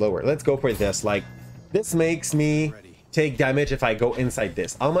move slower. Let's go for this. Like, this makes me take damage if I go inside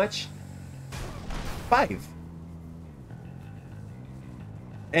this. How much? 5.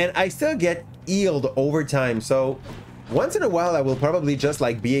 And I still get healed over time. So once in a while, I will probably just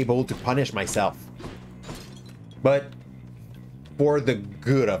like be able to punish myself. But for the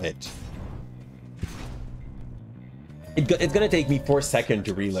good of it. It's gonna take me 4 seconds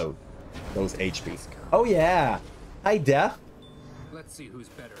to reload those HP. Oh yeah. Hi, Death. Let's see who's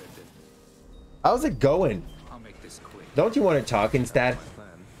better at this. How's it going? I'll make this quick. Don't you want to talk instead? Plan.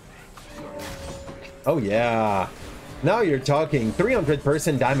 Oh yeah. Now you're talking.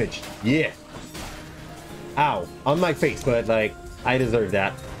 300% damage. Yeah. Ow. On my face, but like, I deserve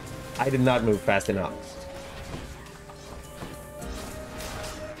that. I did not move fast enough.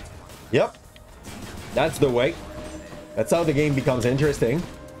 Yep. That's the way. That's how the game becomes interesting.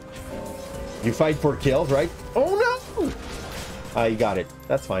 You fight for kills, right? Oh no! You got it.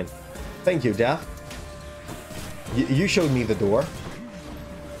 That's fine. Thank you, Death. You showed me the door.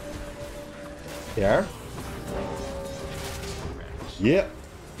 There. Yep.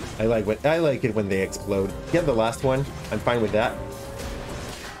 I like it when they explode. Get the last one. I'm fine with that.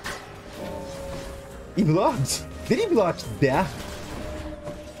 He blocked. Did he block Death?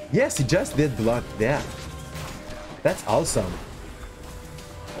 Yes, he just did block Death. That's awesome.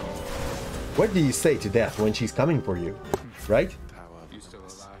 What do you say to Death when she's coming for you? Right? You still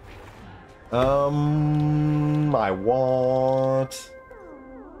alive? I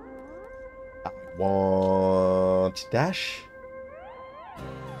want dash.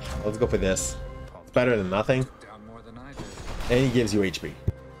 Let's go for this. It's better than nothing. Down more than I did. And he gives you HP.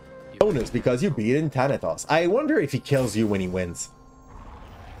 Bonus because you beat in Thanatos. I wonder if he kills you when he wins.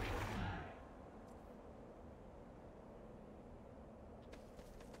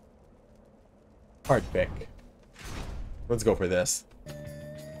 Hard pick. Let's go for this.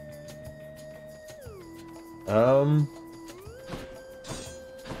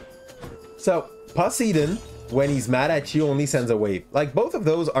 So Poseidon, when he's mad at you, only sends a wave. Like, both of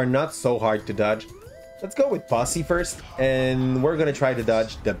those are not so hard to dodge. Let's go with Posse first, and we're gonna try to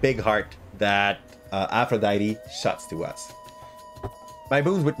dodge the big heart that Aphrodite shuts to us. My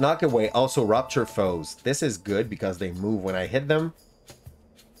boons with knockaway also rupture foes. This is good because they move when I hit them.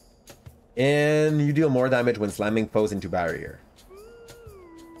 And you deal more damage when slamming foes into barrier.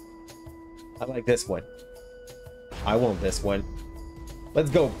 I like this one. I want this one. Let's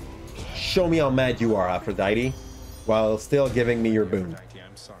go. Show me how mad you are, Aphrodite, while still giving me your boon. Aphrodite,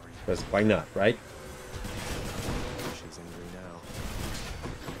 I'm sorry. Because why not, right? She's angry now.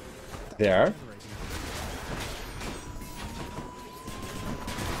 There.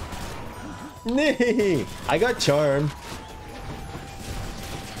 Nee! I got charmed.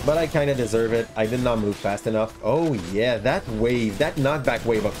 But I kind of deserve it. I did not move fast enough. Oh yeah, that wave, that knockback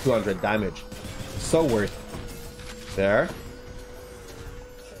wave of 200 damage. So worth. There.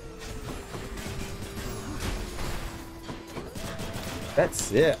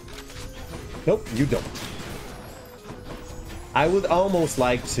 That's it. Nope, you don't. I would almost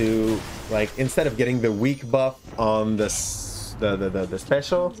like to, like, instead of getting the weak buff on the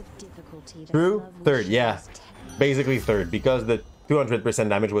special, through third, yeah. Basically third, because the 200%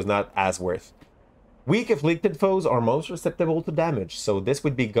 damage was not as worth. Weak afflicted foes are most susceptible to damage, so this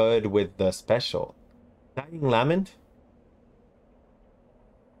would be good with the special. Dying Lament.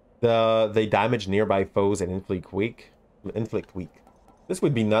 They damage nearby foes and inflict weak. This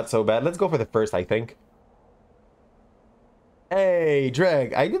would be not so bad. Let's go for the first, I think. Hey,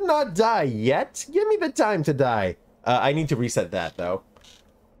 Dreg, I did not die yet. Give me the time to die. I need to reset that, though.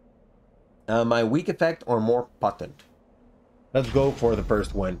 My weak effect or more potent. Let's go for the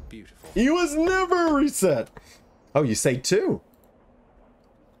first one. Beautiful. He was never reset. Oh, you say two.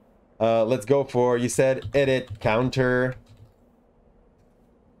 Let's go for, you said edit, counter,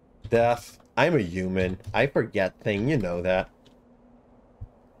 death. I'm a human. I forget thing, you know that.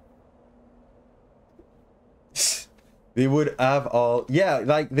 They would have all, yeah,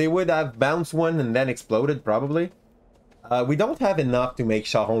 like they would have bounced one and then exploded probably. We don't have enough to make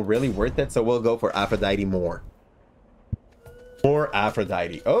Sharon really worth it, so we'll go for Aphrodite more. More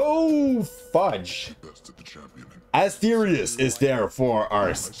Aphrodite. Oh, fudge. Asterius is there for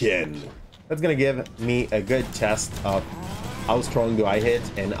our skin. That's gonna give me a good test of how strong do I hit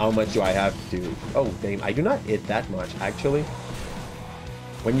and how much do I have to... Oh, damn, I do not hit that much, actually.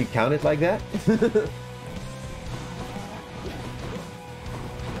 When you count it like that.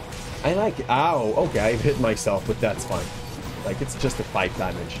 I like it. Ow, okay, I've hit myself, but that's fine. Like, it's just a 5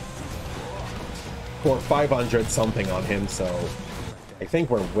 damage. For 500 something on him, so I think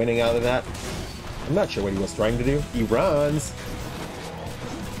we're winning out of that. I'm not sure what he was trying to do. He runs.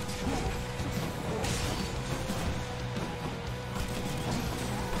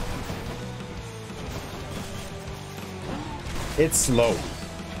 It's slow.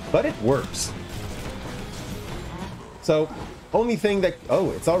 but it works. So, only thing that...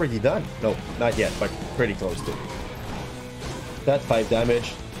 Oh, it's already done. No, not yet, but pretty close to. That's 5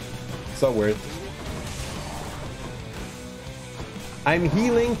 damage. So worth. I'm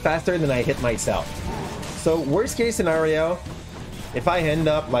healing faster than I hit myself. So, worst case scenario, if I end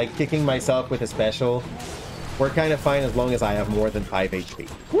up, like, kicking myself with a special, we're kind of fine as long as I have more than 5 HP.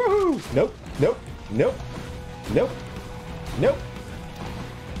 Woohoo! Nope, nope, nope, nope, nope.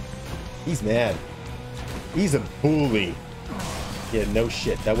 He's mad. He's a bully. Yeah, no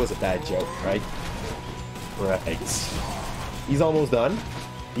shit. That was a bad joke, right? Right. He's almost done.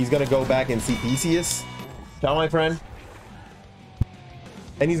 He's gonna go back and see Theseus. Ciao, my friend.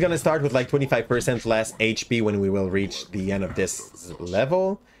 And he's gonna start with like 25% less HP when we will reach the end of this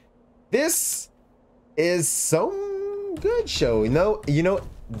level. This is some good show. You know,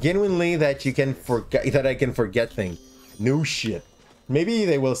 genuinely that you can forget, that I can forget things. No shit. Maybe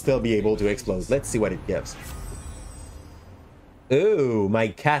they will still be able to explode. Let's see what it gives. Oh, my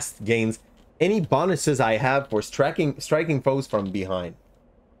cast gains any bonuses I have for striking foes from behind.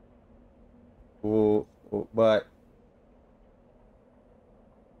 Oh, but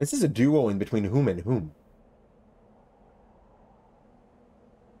this is a duo in between whom and whom.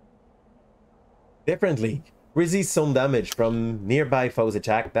 Different league. Resist some damage from nearby foes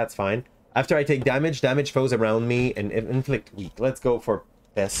attack. That's fine. After I take damage foes around me and inflict weak. Let's go for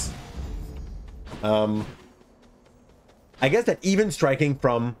this. I guess that even striking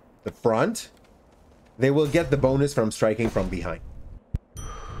from the front, they will get the bonus from striking from behind.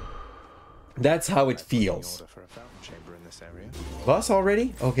 That's how it feels. Order for a fountain chamber in this area. Boss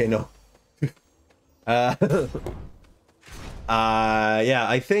already? Okay, no. Yeah,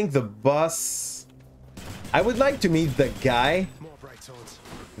 I think the boss... I would like to meet the guy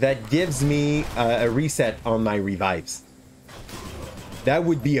that gives me a reset on my revives. That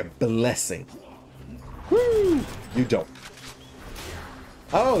would be a blessing. Woo! You don't.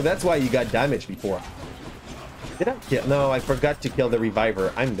 Oh, that's why you got damaged before. Did I kill? No, I forgot to kill the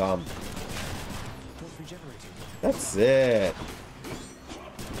reviver. I'm dumb. That's it.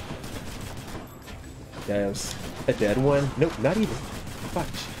 There's a dead one. Nope, not even. Fuck.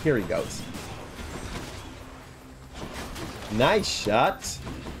 Here he goes. Nice shot.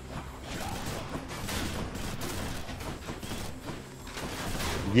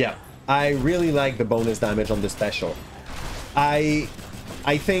 Yeah, I really like the bonus damage on the special.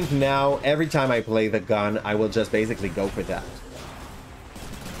 I think now every time I play the gun, I will just basically go for that.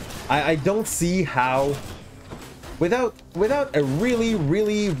 I don't see how, without a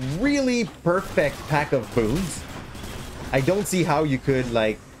really perfect pack of boons, I don't see how you could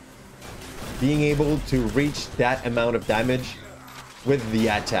like being able to reach that amount of damage with the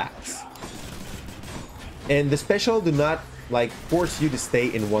attacks. And the special do not like force you to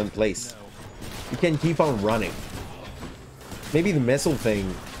stay in one place. You can keep on running. Maybe the missile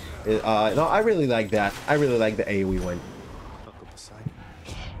thing. No, I really like that. I really like the AoE one.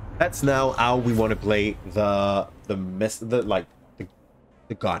 That's now how we want to play the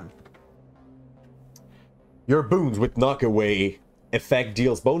gun. Your boons with knockaway effect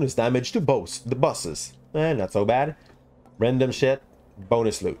deals bonus damage to both the bosses. Not so bad. Random shit.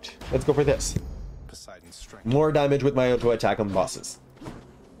 Bonus loot. Let's go for this. More damage with my auto attack on bosses.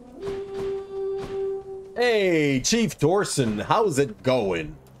 Hey, Chief Dorson, how's it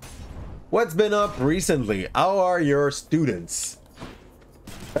going? What's been up recently? How are your students?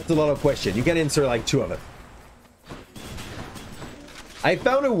 That's a lot of questions. You can answer like 2 of them. I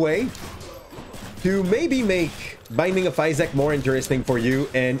found a way to maybe make Binding of Isaac more interesting for you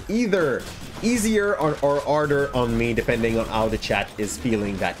and either easier or harder on me depending on how the chat is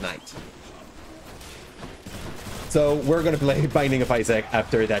feeling that night. So we're gonna play Binding of Isaac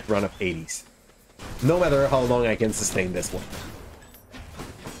after that run of 80s. No matter how long I can sustain this one.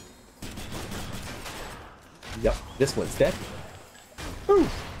 Yep, this one's dead. Whew.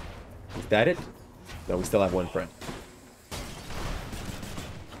 Is that it? No, we still have one friend.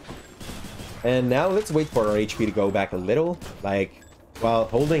 And now let's wait for our HP to go back a little, like, while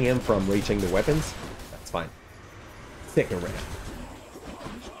holding him from reaching the weapons. That's fine. Stick around.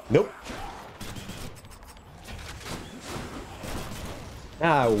 Nope.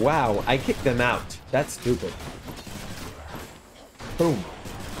 Ah, wow, I kicked them out. That's stupid. Boom.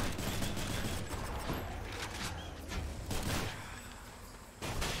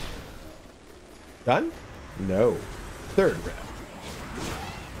 Done? No. 3rd round.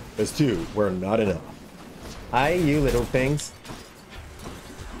 Those 2 were not enough. Hi, you little things.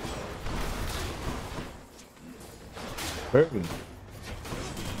 Boom.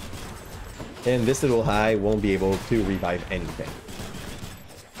 And this little high won't be able to revive anything.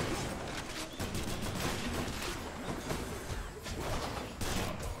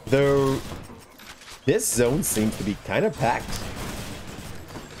 Though this zone seems to be kind of packed.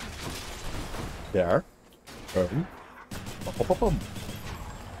 There. Boom. Boom, boom, boom.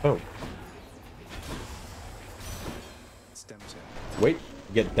 Oh. It's tempting. Wait.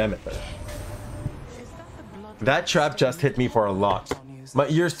 Get damn it. That trap just hit me for a lot.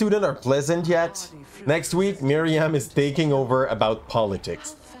 Your students are pleasant yet? Next week, Miriam is taking over about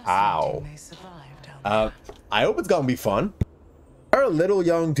politics. Ow. I hope it's gonna be fun. They're a little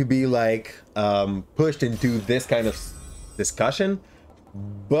young to be like pushed into this kind of discussion,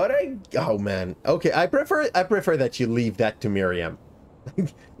 but oh man, okay, I prefer that you leave that to Miriam.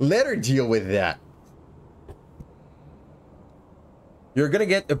 Let her deal with that. You're gonna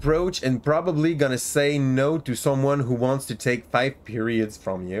get approached and probably gonna say no to someone who wants to take 5 periods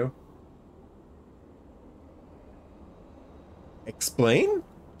from you. Explain?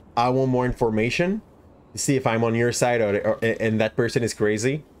 I want more information to see if I'm on your side and that person is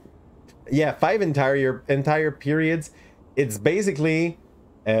crazy. Yeah, 5 entire periods. It's basically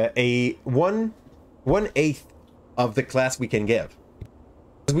a 1/8 of the class we can give.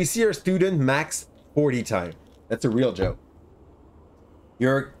 We see our student max 40 times. That's a real joke.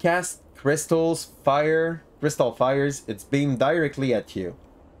 Your cast crystal fires, it's beamed directly at you.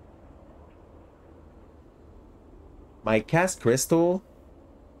 My cast crystal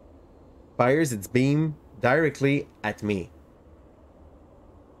fires its beam directly at me.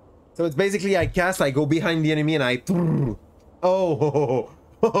 So it's basically I go behind the enemy and I... Oh!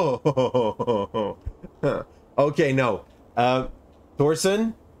 Okay, no.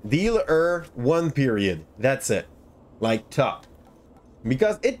 Thorson, deal her 1 period. That's it. Like, top.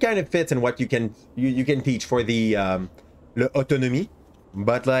 Because it kind of fits in what you can teach for the autonomy,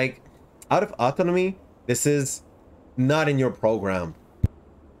 but like out of autonomy, this is not in your program.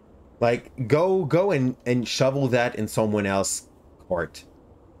 Like go and shovel that in someone else's court.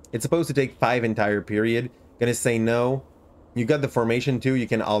 It's supposed to take 5 entire period. Gonna say no. You got the formation too. You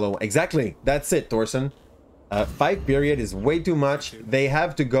can all exactly. That's it, Thorson. 5 period is way too much. They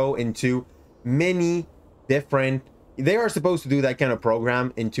have to go into many different. They are supposed to do that kind of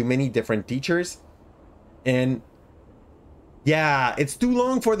program into many different teachers. And yeah, it's too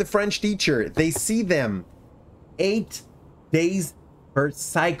long for the French teacher. They see them 8 days per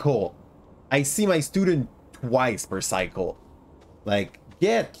cycle. I see my student twice per cycle. Like,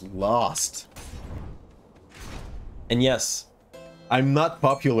 get lost. And yes, I'm not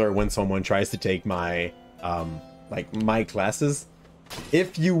popular when someone tries to take my like my classes.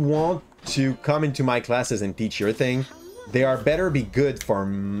 If you want to come into my classes and teach your thing, they are better be good for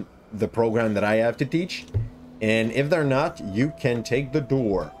the program that I have to teach, and if they're not, you can take the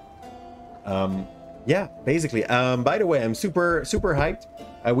door. Yeah, basically. By the way, I'm super hyped.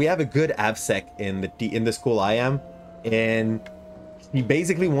 We have a good AvSec in the school I am, and he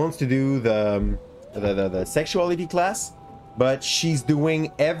basically wants to do the sexuality class, but she's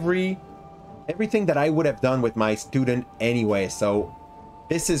doing everything that I would have done with my student anyway, so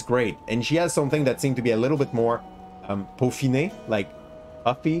this is great. And she has something that seemed to be a little bit more peaufiné, like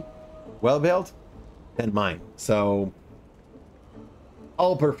puffy, well built than mine. So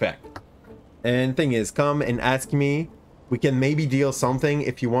all perfect. And thing is, come and ask me. We can maybe deal something.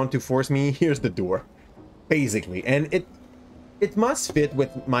 If you want to force me, here's the door, basically. And it must fit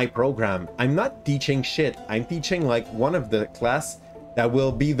with my program. I'm not teaching shit. I'm teaching like one of the class that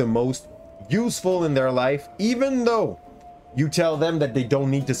will be the most useful in their life, even though you tell them that they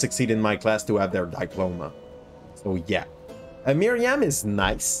don't need to succeed in my class to have their diploma. So yeah, Miriam is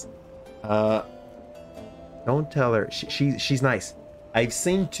nice. Don't tell her. She's nice. I've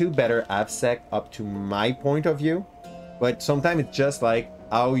seen 2 better AvSec up to my point of view, but sometimes it's just like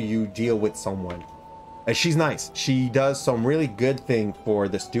how you deal with someone. She's nice. She does some really good thing for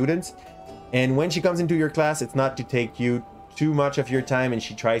the students, and when she comes into your class, it's not to take you too much of your time, and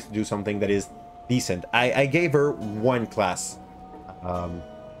she tries to do something that is decent. I gave her 1 class,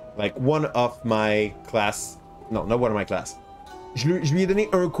 like one of my class. No, not one of my class. Je lui ai donné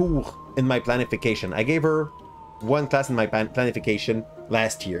un cours in my planification. I gave her 1 class in my planification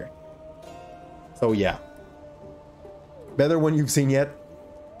last year. So yeah, better one you've seen yet.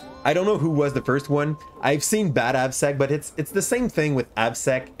 I don't know who was the first one. I've seen bad AvSec, but it's the same thing with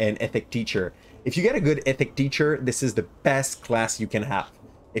AvSec and ethic teacher. If you get a good ethic teacher, this is the best class you can have.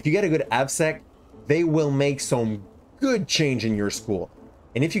 If you get a good AvSec, they will make some good change in your school.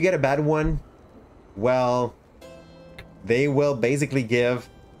 And if you get a bad one, well, they will basically give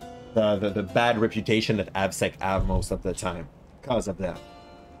the bad reputation that AvSec have most of the time because of that.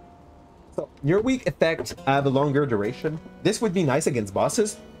 So your weak effect have a longer duration. This would be nice against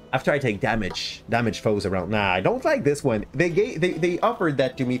bosses. After I take damage foes around. Nah, I don't like this one. They offered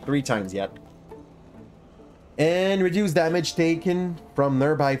that to me 3 times yet. And reduce damage taken from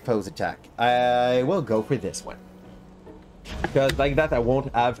nearby foes attack. I will go for this one. Because like that I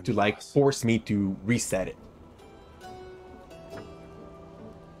won't have to like force me to reset it.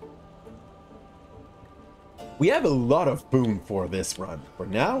 We have a lot of boom for this run. For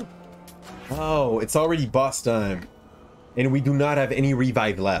now? Oh, it's already boss time. And we do not have any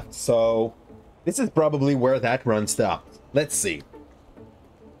revive left. So this is probably where that run stopped. Let's see.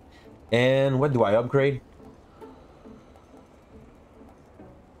 And what do I upgrade?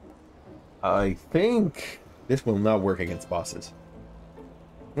 I think this will not work against bosses.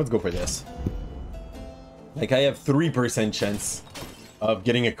 Let's go for this. Like, I have 3% chance of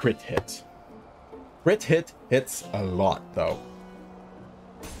getting a crit hit. Crit hit hits a lot, though.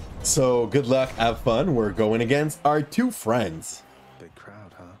 So, good luck, have fun. We're going against our 2 friends. Big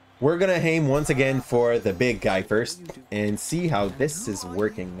crowd, huh? We're gonna aim once again for the big guy first and see how this is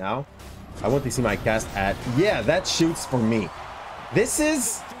working now. I want to see my cast at... Yeah, that shoots for me. This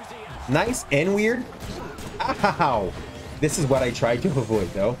is nice and weird. Ow! This is what I try to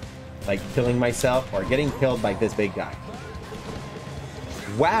avoid, though. Like killing myself or getting killed by this big guy.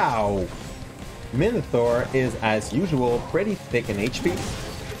 Wow! Minotaur is, as usual, pretty thick in HP.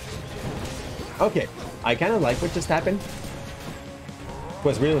 Okay, I kind of like what just happened. It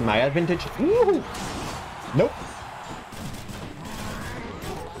was really my advantage. Woohoo! Nope.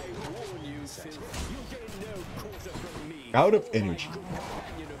 Out of energy.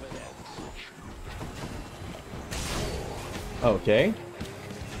 Okay.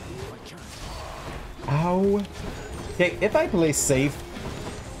 Ow. Okay, if I play safe,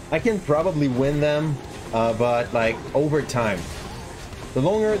 I can probably win them, but like over time. The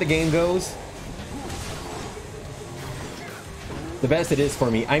longer the game goes, the best it is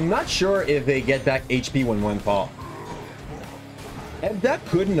for me. I'm not sure if they get back HP when one fall. That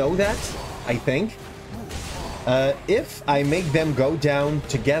could know that, I think. If I make them go down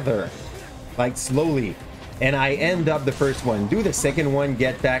together, like slowly, and I end up the first one, do the second one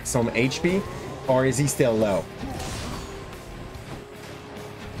get back some HP, or is he still low?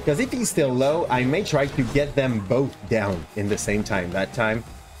 Because if he's still low, I may try to get them both down in the same time. That time,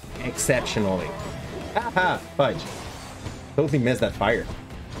 exceptionally. Haha, fudge. Totally missed that fire.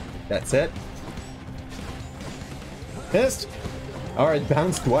 That's it. Missed. Alright,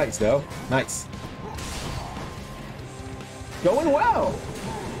 bounced twice though. Nice. Going well.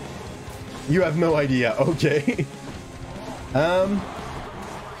 You have no idea. Okay.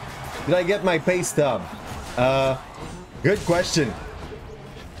 Did I get my pay stub? Good question.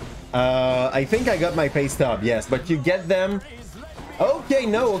 I think I got my pay stub, yes, but you get them. Okay,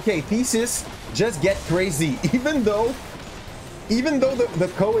 no, okay, Thesis, just get crazy, even though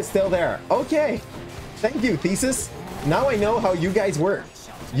the co is still there. Okay, thank you, Thesis. Now I know how you guys work.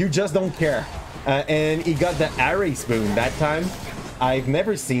 You just don't care. And he got the Ares boon that time. I've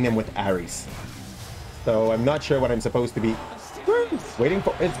never seen him with Ares, so I'm not sure what I'm supposed to be waiting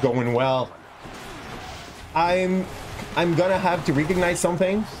for. It's going well. I'm gonna have to recognize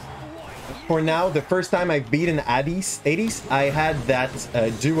something. For now, the first time I've beaten Hades, I had that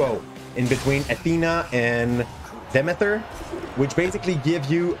duo in between Athena and Demeter, which basically give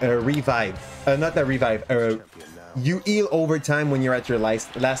you a revive. Not a revive. You heal over time when you're at your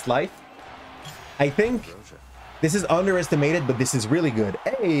last life. I think this is underestimated, but this is really good.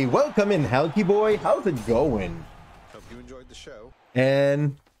 Hey, welcome in, Helky Boy. How's it going? Hope you enjoyed the show.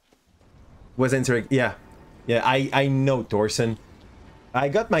 And was entering. Yeah, I know Thorson. I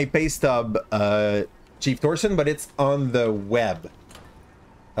got my pay stub, Chief Thorson, but it's on the web.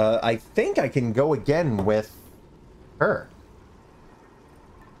 I think I can go again with her.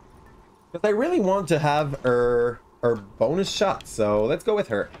 Because I really want to have her bonus shot, so let's go with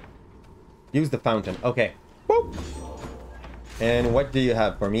her. Use the fountain. Okay. Boop. And what do you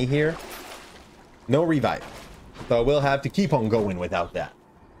have for me here? No revive. So we'll have to keep on going without that.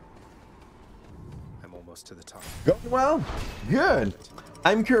 I'm almost to the top. Going well? Good.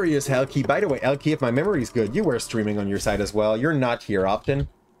 I'm curious, Helky. By the way, Helky, if my memory is good, you were streaming on your side as well. You're not here often.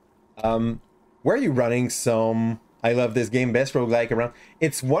 Where are you running some... I love this game, best roguelike around.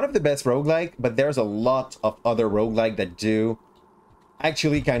 It's one of the best roguelike, but there's a lot of other roguelike that do.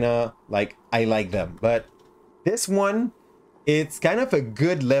 Actually, kind of, like, I like them. But this one, it's kind of a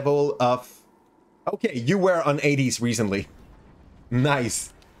good level of... Okay, you were on 80s recently.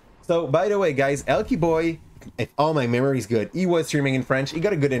 Nice. So, by the way, guys, Elky Boy, if all my memory is good, he was streaming in French. He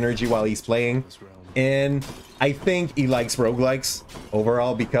got a good energy while he's playing. And I think he likes roguelikes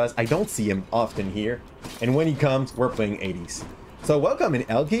overall because I don't see him often here. And when he comes, we're playing 80s. So So welcome in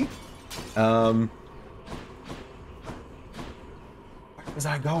Elky. Where was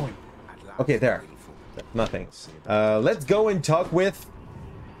I going? Okay, there. Nothing. Let's go and talk with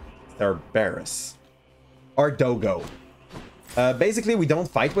Cerberus. Or Dogo. Basically, we don't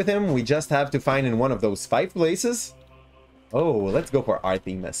fight with him. We just have to find in one of those 5 places. Oh, let's go for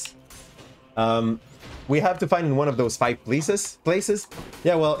Artemis. We have to find in one of those 5 places.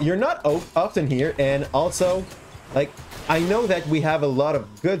 Yeah, well, you're not often here. And also, like, I know that we have a lot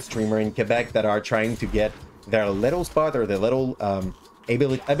of good streamers in Quebec that are trying to get their little spot or their little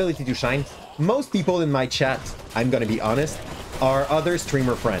ability to shine. Most people in my chat, I'm gonna be honest, are other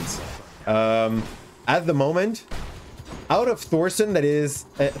streamer friends. At the moment, out of Thorson, that is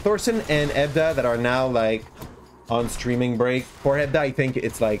Thorson and Ebda that are now like on streaming break. For Ebda, I think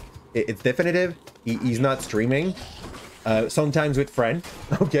it's like it's definitive. He's not streaming. Sometimes with friend,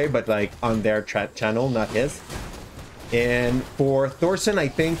 okay, but like on their channel, not his. And for Thorson, I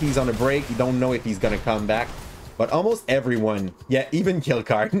think he's on a break. You don't know if he's gonna come back. But almost everyone, yeah, even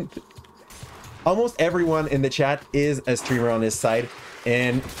Killcard, almost everyone in the chat is a streamer on his side,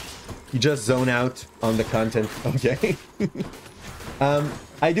 and you just zone out on the content, okay?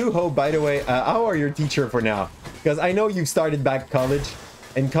 I do hope, by the way, how are your teacher for now? Because I know you started back college,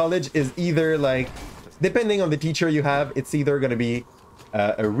 and college is either like, depending on the teacher you have, it's either going to be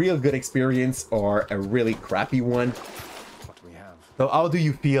a real good experience or a really crappy one. What do we have? So how do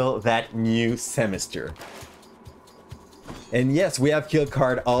you feel that new semester? And yes, we have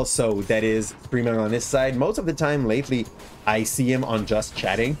Killcard also that is streaming on his side. Most of the time lately, I see him on Just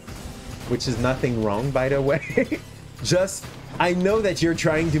Chatting, which is nothing wrong, by the way. Just, I know that you're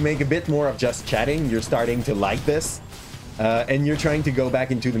trying to make a bit more of Just Chatting. You're starting to like this. And you're trying to go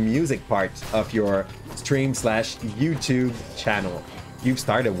back into the music part of your stream / YouTube channel. You've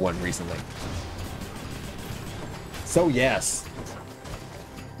started one recently. So yes.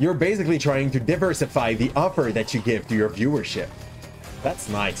 You're basically trying to diversify the offer that you give to your viewership. That's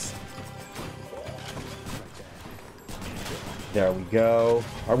nice. There we go.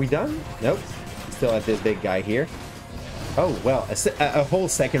 Are we done? Nope. Still at this big guy here. Oh, well, a whole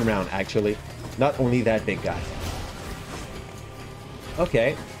second round, actually. Not only that big guy.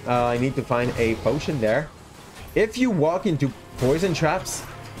 Okay. I need to find a potion there. If you walk into poison traps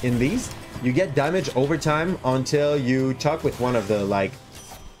in these, you get damage over time until you talk with one of the, like,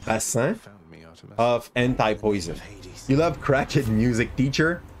 bassin of anti-poison. You love cracked music,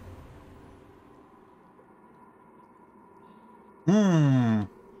 teacher?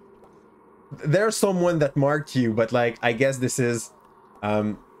 There's someone that marked you, but like I guess this is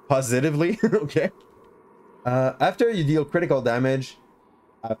positively okay. After you deal critical damage,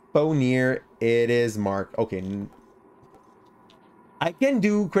 a foe near it is marked. Okay, I can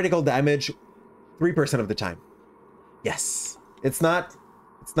do critical damage 3% of the time. Yes, it's not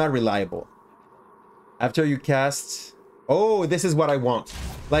reliable. After you cast, oh, this is what I want.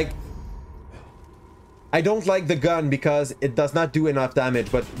 Like, I don't like the gun because it does not do enough damage,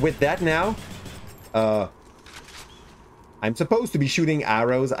 but with that now, I'm supposed to be shooting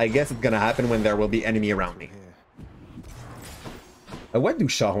arrows. I guess it's gonna happen when there will be enemy around me. What do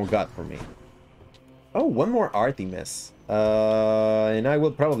Shahon got for me? Oh, one more Artemis. And I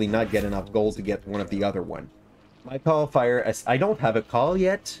will probably not get enough gold to get one of the other one. My call fire, I don't have a call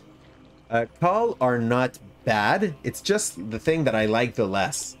yet. Call are not bad. It's just the thing that I like the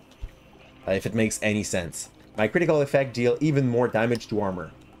less. If it makes any sense. My critical effect deal even more damage to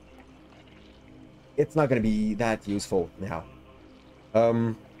armor. It's not going to be that useful now.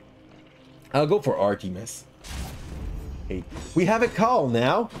 I'll go for Artemis. Okay. We have a call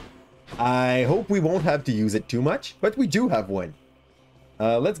now. I hope we won't have to use it too much, but we do have one.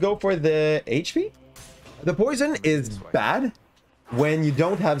 Let's go for the HP. The poison is bad when you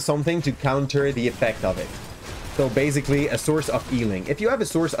don't have something to counter the effect of it. So basically a source of healing. If you have a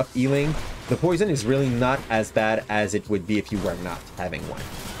source of healing, the poison is really not as bad as it would be if you were not having one.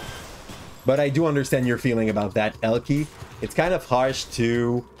 But I do understand your feeling about that, Elky. It's kind of harsh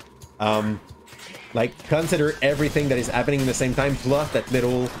to like consider everything that is happening at the same time, plus that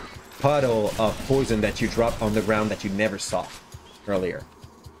little puddle of poison that you drop on the ground that you never saw earlier.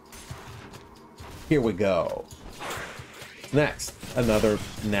 Here we go. Next, another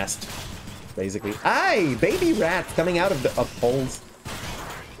nest, basically. Aye, baby rats coming out of the holes.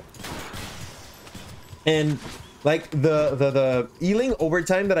 And like the healing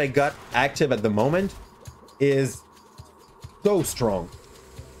overtime that I got active at the moment is so strong.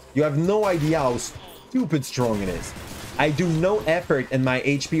 You have no idea how stupid strong it is. I do no effort and my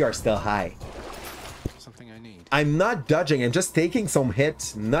HP are still high. Something I need. I'm not dodging, I'm just taking some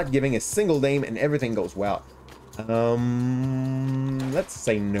hits, not giving a single aim, and everything goes well. Let's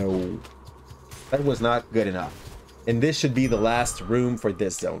say no. That was not good enough. And this should be the last room for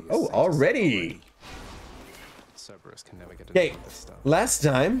this zone. Oh, already. Cerberus can never get Okay, enough of this stuff. last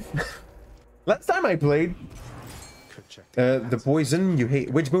time I played Could check the poison you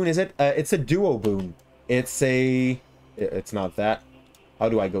hate. Which boon is it? It's a duo boon. It's not that. How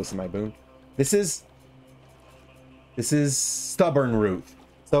do I go to my boon? This is stubborn root.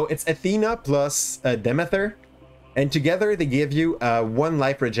 So it's Athena plus Demeter, and together they give you 1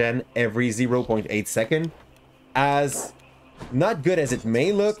 life regen every 0.8 second. As not good as it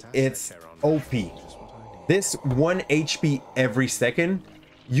may look, it's OP. This 1 HP every second,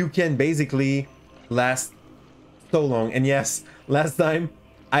 you can basically last so long. And yes, last time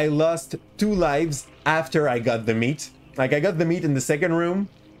I lost 2 lives after I got the meat. Like, I got the meat in the second room.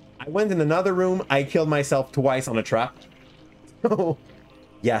 I went in another room. I killed myself twice on a trap. So,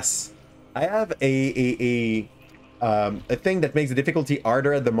 yes, I have a thing that makes the difficulty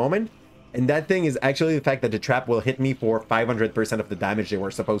harder at the moment. And that thing is actually the fact that the trap will hit me for 500% of the damage they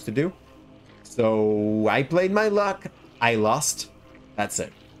were supposed to do. So I played my luck. I lost. That's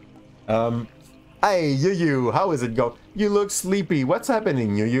it. Hey, Yu, how is it go? You look sleepy. What's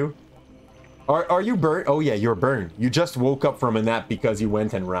happening, Yu? Are you burned? Oh yeah, you're burned. You just woke up from a nap because you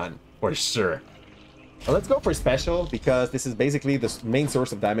went and ran. For sure. Well, let's go for special because this is basically the main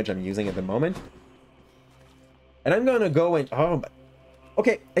source of damage I'm using at the moment. And I'm gonna go and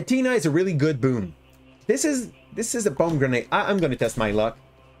okay, Athena is a really good boon. This is a bomb grenade. I'm gonna test my luck.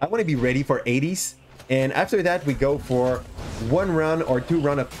 I want to be ready for 80s, and after that we go for 1 run or 2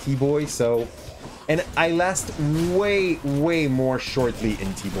 run of T-Boy. So, and I last way more shortly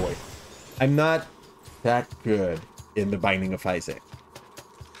in T-Boy. I'm not that good in the Binding of Isaac,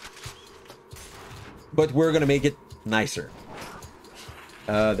 but we're gonna make it nicer.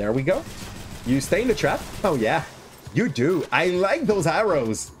 There we go. You stay in the trap. Oh yeah, you do. I like those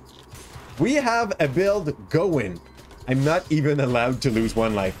arrows. We have a build going. I'm not even allowed to lose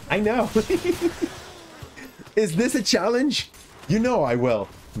 1 life. I know. Is this a challenge? You know I will.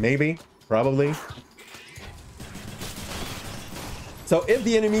 Maybe. Probably. So if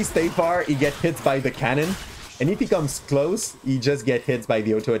the enemy stay far, he gets hit by the cannon. And if he comes close, he just get hit by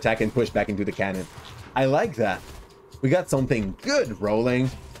the auto attack and push back into the cannon. I like that. We got something good rolling.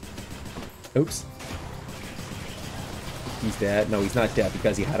 Oops. He's dead. No, he's not dead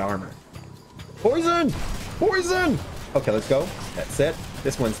because he had armor. Poison! Poison! Okay, let's go. That's it.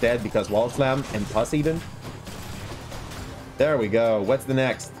 This one's dead because Wall Slam and Poseidon. There we go. What's the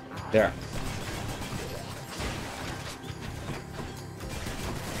next? There.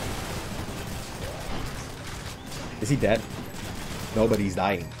 Is he dead? Nobody's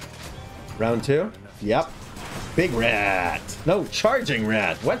dying. Round 2? Yep. Big rat. No, charging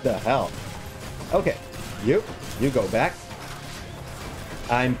rat. What the hell? Okay. You go back.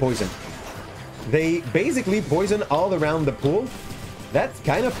 I'm poisoned. They basically poison all around the pool. That's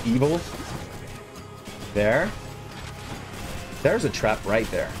kind of evil. There. There's a trap right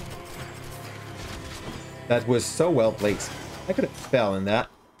there. That was so well placed. I could have fell in that.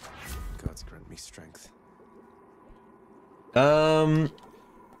 Gods grant me strength.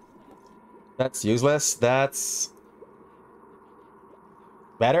 That's useless. That's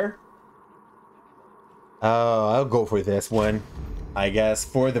better. I'll go for this one. I guess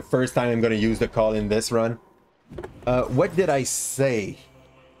for the first time I'm going to use the call in this run. What did I say?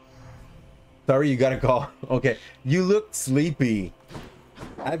 Sorry, you got a call. Okay, you look sleepy.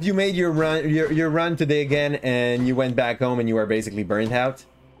 Have you made your run today again and you went back home and you are basically burned out?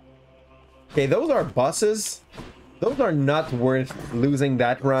 Okay, those are bosses. Those are not worth losing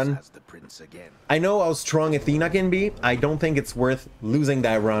that run. I know how strong Athena can be. I don't think it's worth losing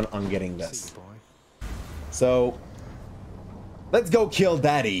that run on getting this. So, let's go kill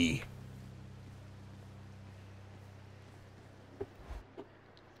Daddy.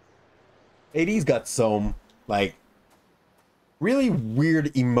 AD's got some, like, really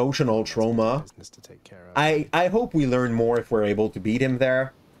weird emotional trauma. I hope we learn more if we're able to beat him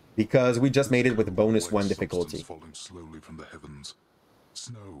there, because we just made it with a bonus 1 difficulty. Falling slowly from the heavens.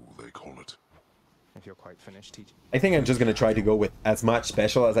 Snow, they call it. If you're quite finished, teach. I think I'm just gonna try to go with as much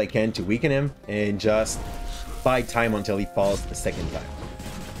special as I can to weaken him and just buy time until he falls the second time.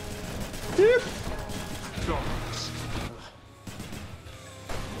 Yep.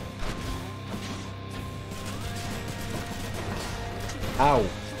 Ow.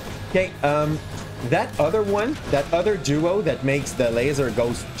 Okay, that other one, that other duo that makes the laser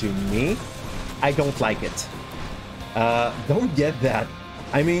goes to me, I don't like it. Don't get that.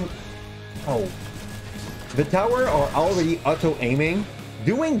 I mean, oh. The tower are already auto-aiming.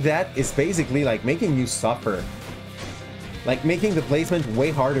 Doing that is basically like making you suffer. like making the placement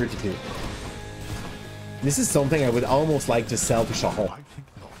way harder to do. This is something I would almost like to sell to Sharon. I think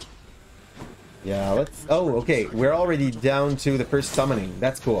not. Yeah, let's... Oh, okay. We're already down to the first summoning.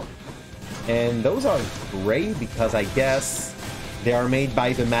 That's cool. And those are great because I guess they are made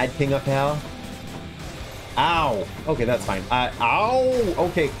by the Mad King of Hell. Ow! Okay, that's fine. Ow!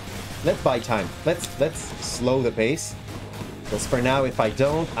 Okay, let's buy time. Let's slow the pace. Because for now, if I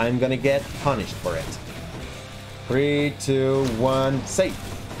don't, I'm gonna get punished for it. 3, 2, 1,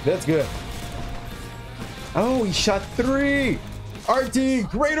 save. That's good. Oh, he shot 3! RT,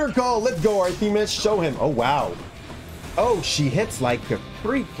 greater call! Let's go, Artemis, show him. Oh, wow. Oh, she hits like a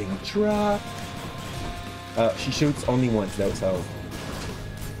freaking truck. She shoots only once, though, so...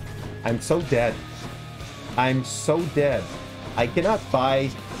 I'm so dead. I'm so dead. I cannot buy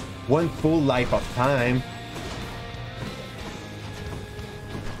one full life of time.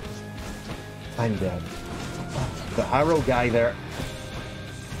 I'm dead. The arrow guy there.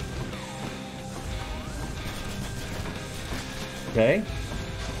 Okay.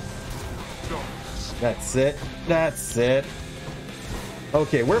 That's it. That's it.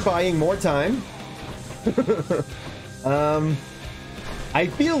 Okay, we're buying more time. I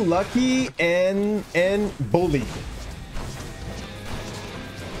feel lucky and bullied.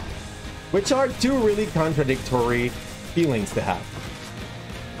 Which are two really contradictory feelings to have.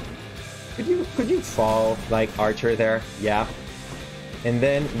 Could you fall like Archer there? Yeah. And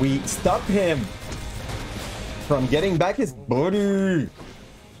then we stop him from getting back his body.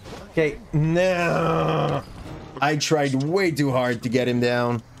 Okay, no. I tried way too hard to get him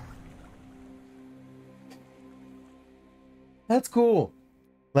down. That's cool.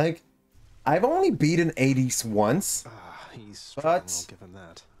 Like, I've only beaten Hades once, He's strong, but I'll give him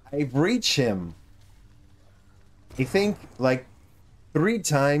that. I've reached him, I think, like 3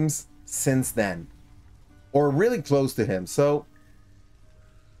 times since then, or really close to him. So,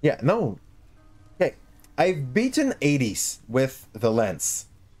 yeah, no. Okay, I've beaten Hades with the lens.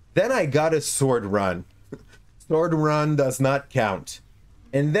 Then I got a sword run. Sword run does not count.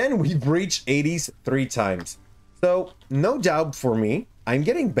 And then we've reached Hades 3 times. So, no doubt for me. I'm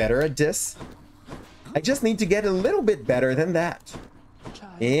getting better at this. I just need to get a little bit better than that.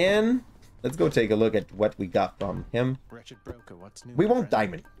 And let's go take a look at what we got from him. Wretched broker, what's new? We my want friend?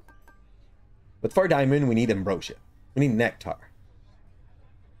 diamond. But for diamond, we need ambrosia. We need nectar.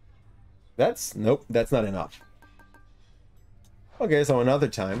 Nope, that's not enough. Okay, so another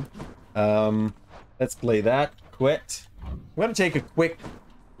time. Let's play that. Quit. I'm gonna take a quick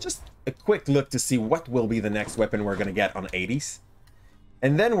look to see what will be the next weapon we're gonna get on Hades.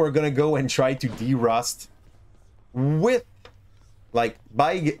 And then we're gonna go and try to de-rust with, like,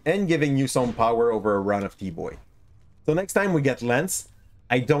 and giving you some power over a run of T-Boy. So next time we get Lance.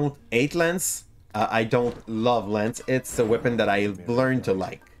 I don't hate Lance. I don't love Lance. It's a weapon that I learned to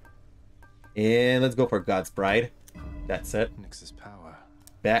like. And let's go for God's Bride. That's it. Nyx's power.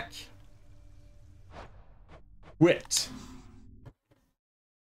 Back. Quit.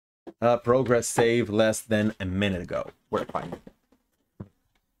 Progress save less than a minute ago. We're fine.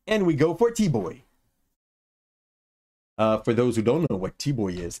 And we go for T-Boy. For those who don't know what T-Boy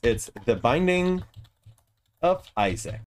is, it's the Binding of Isaac.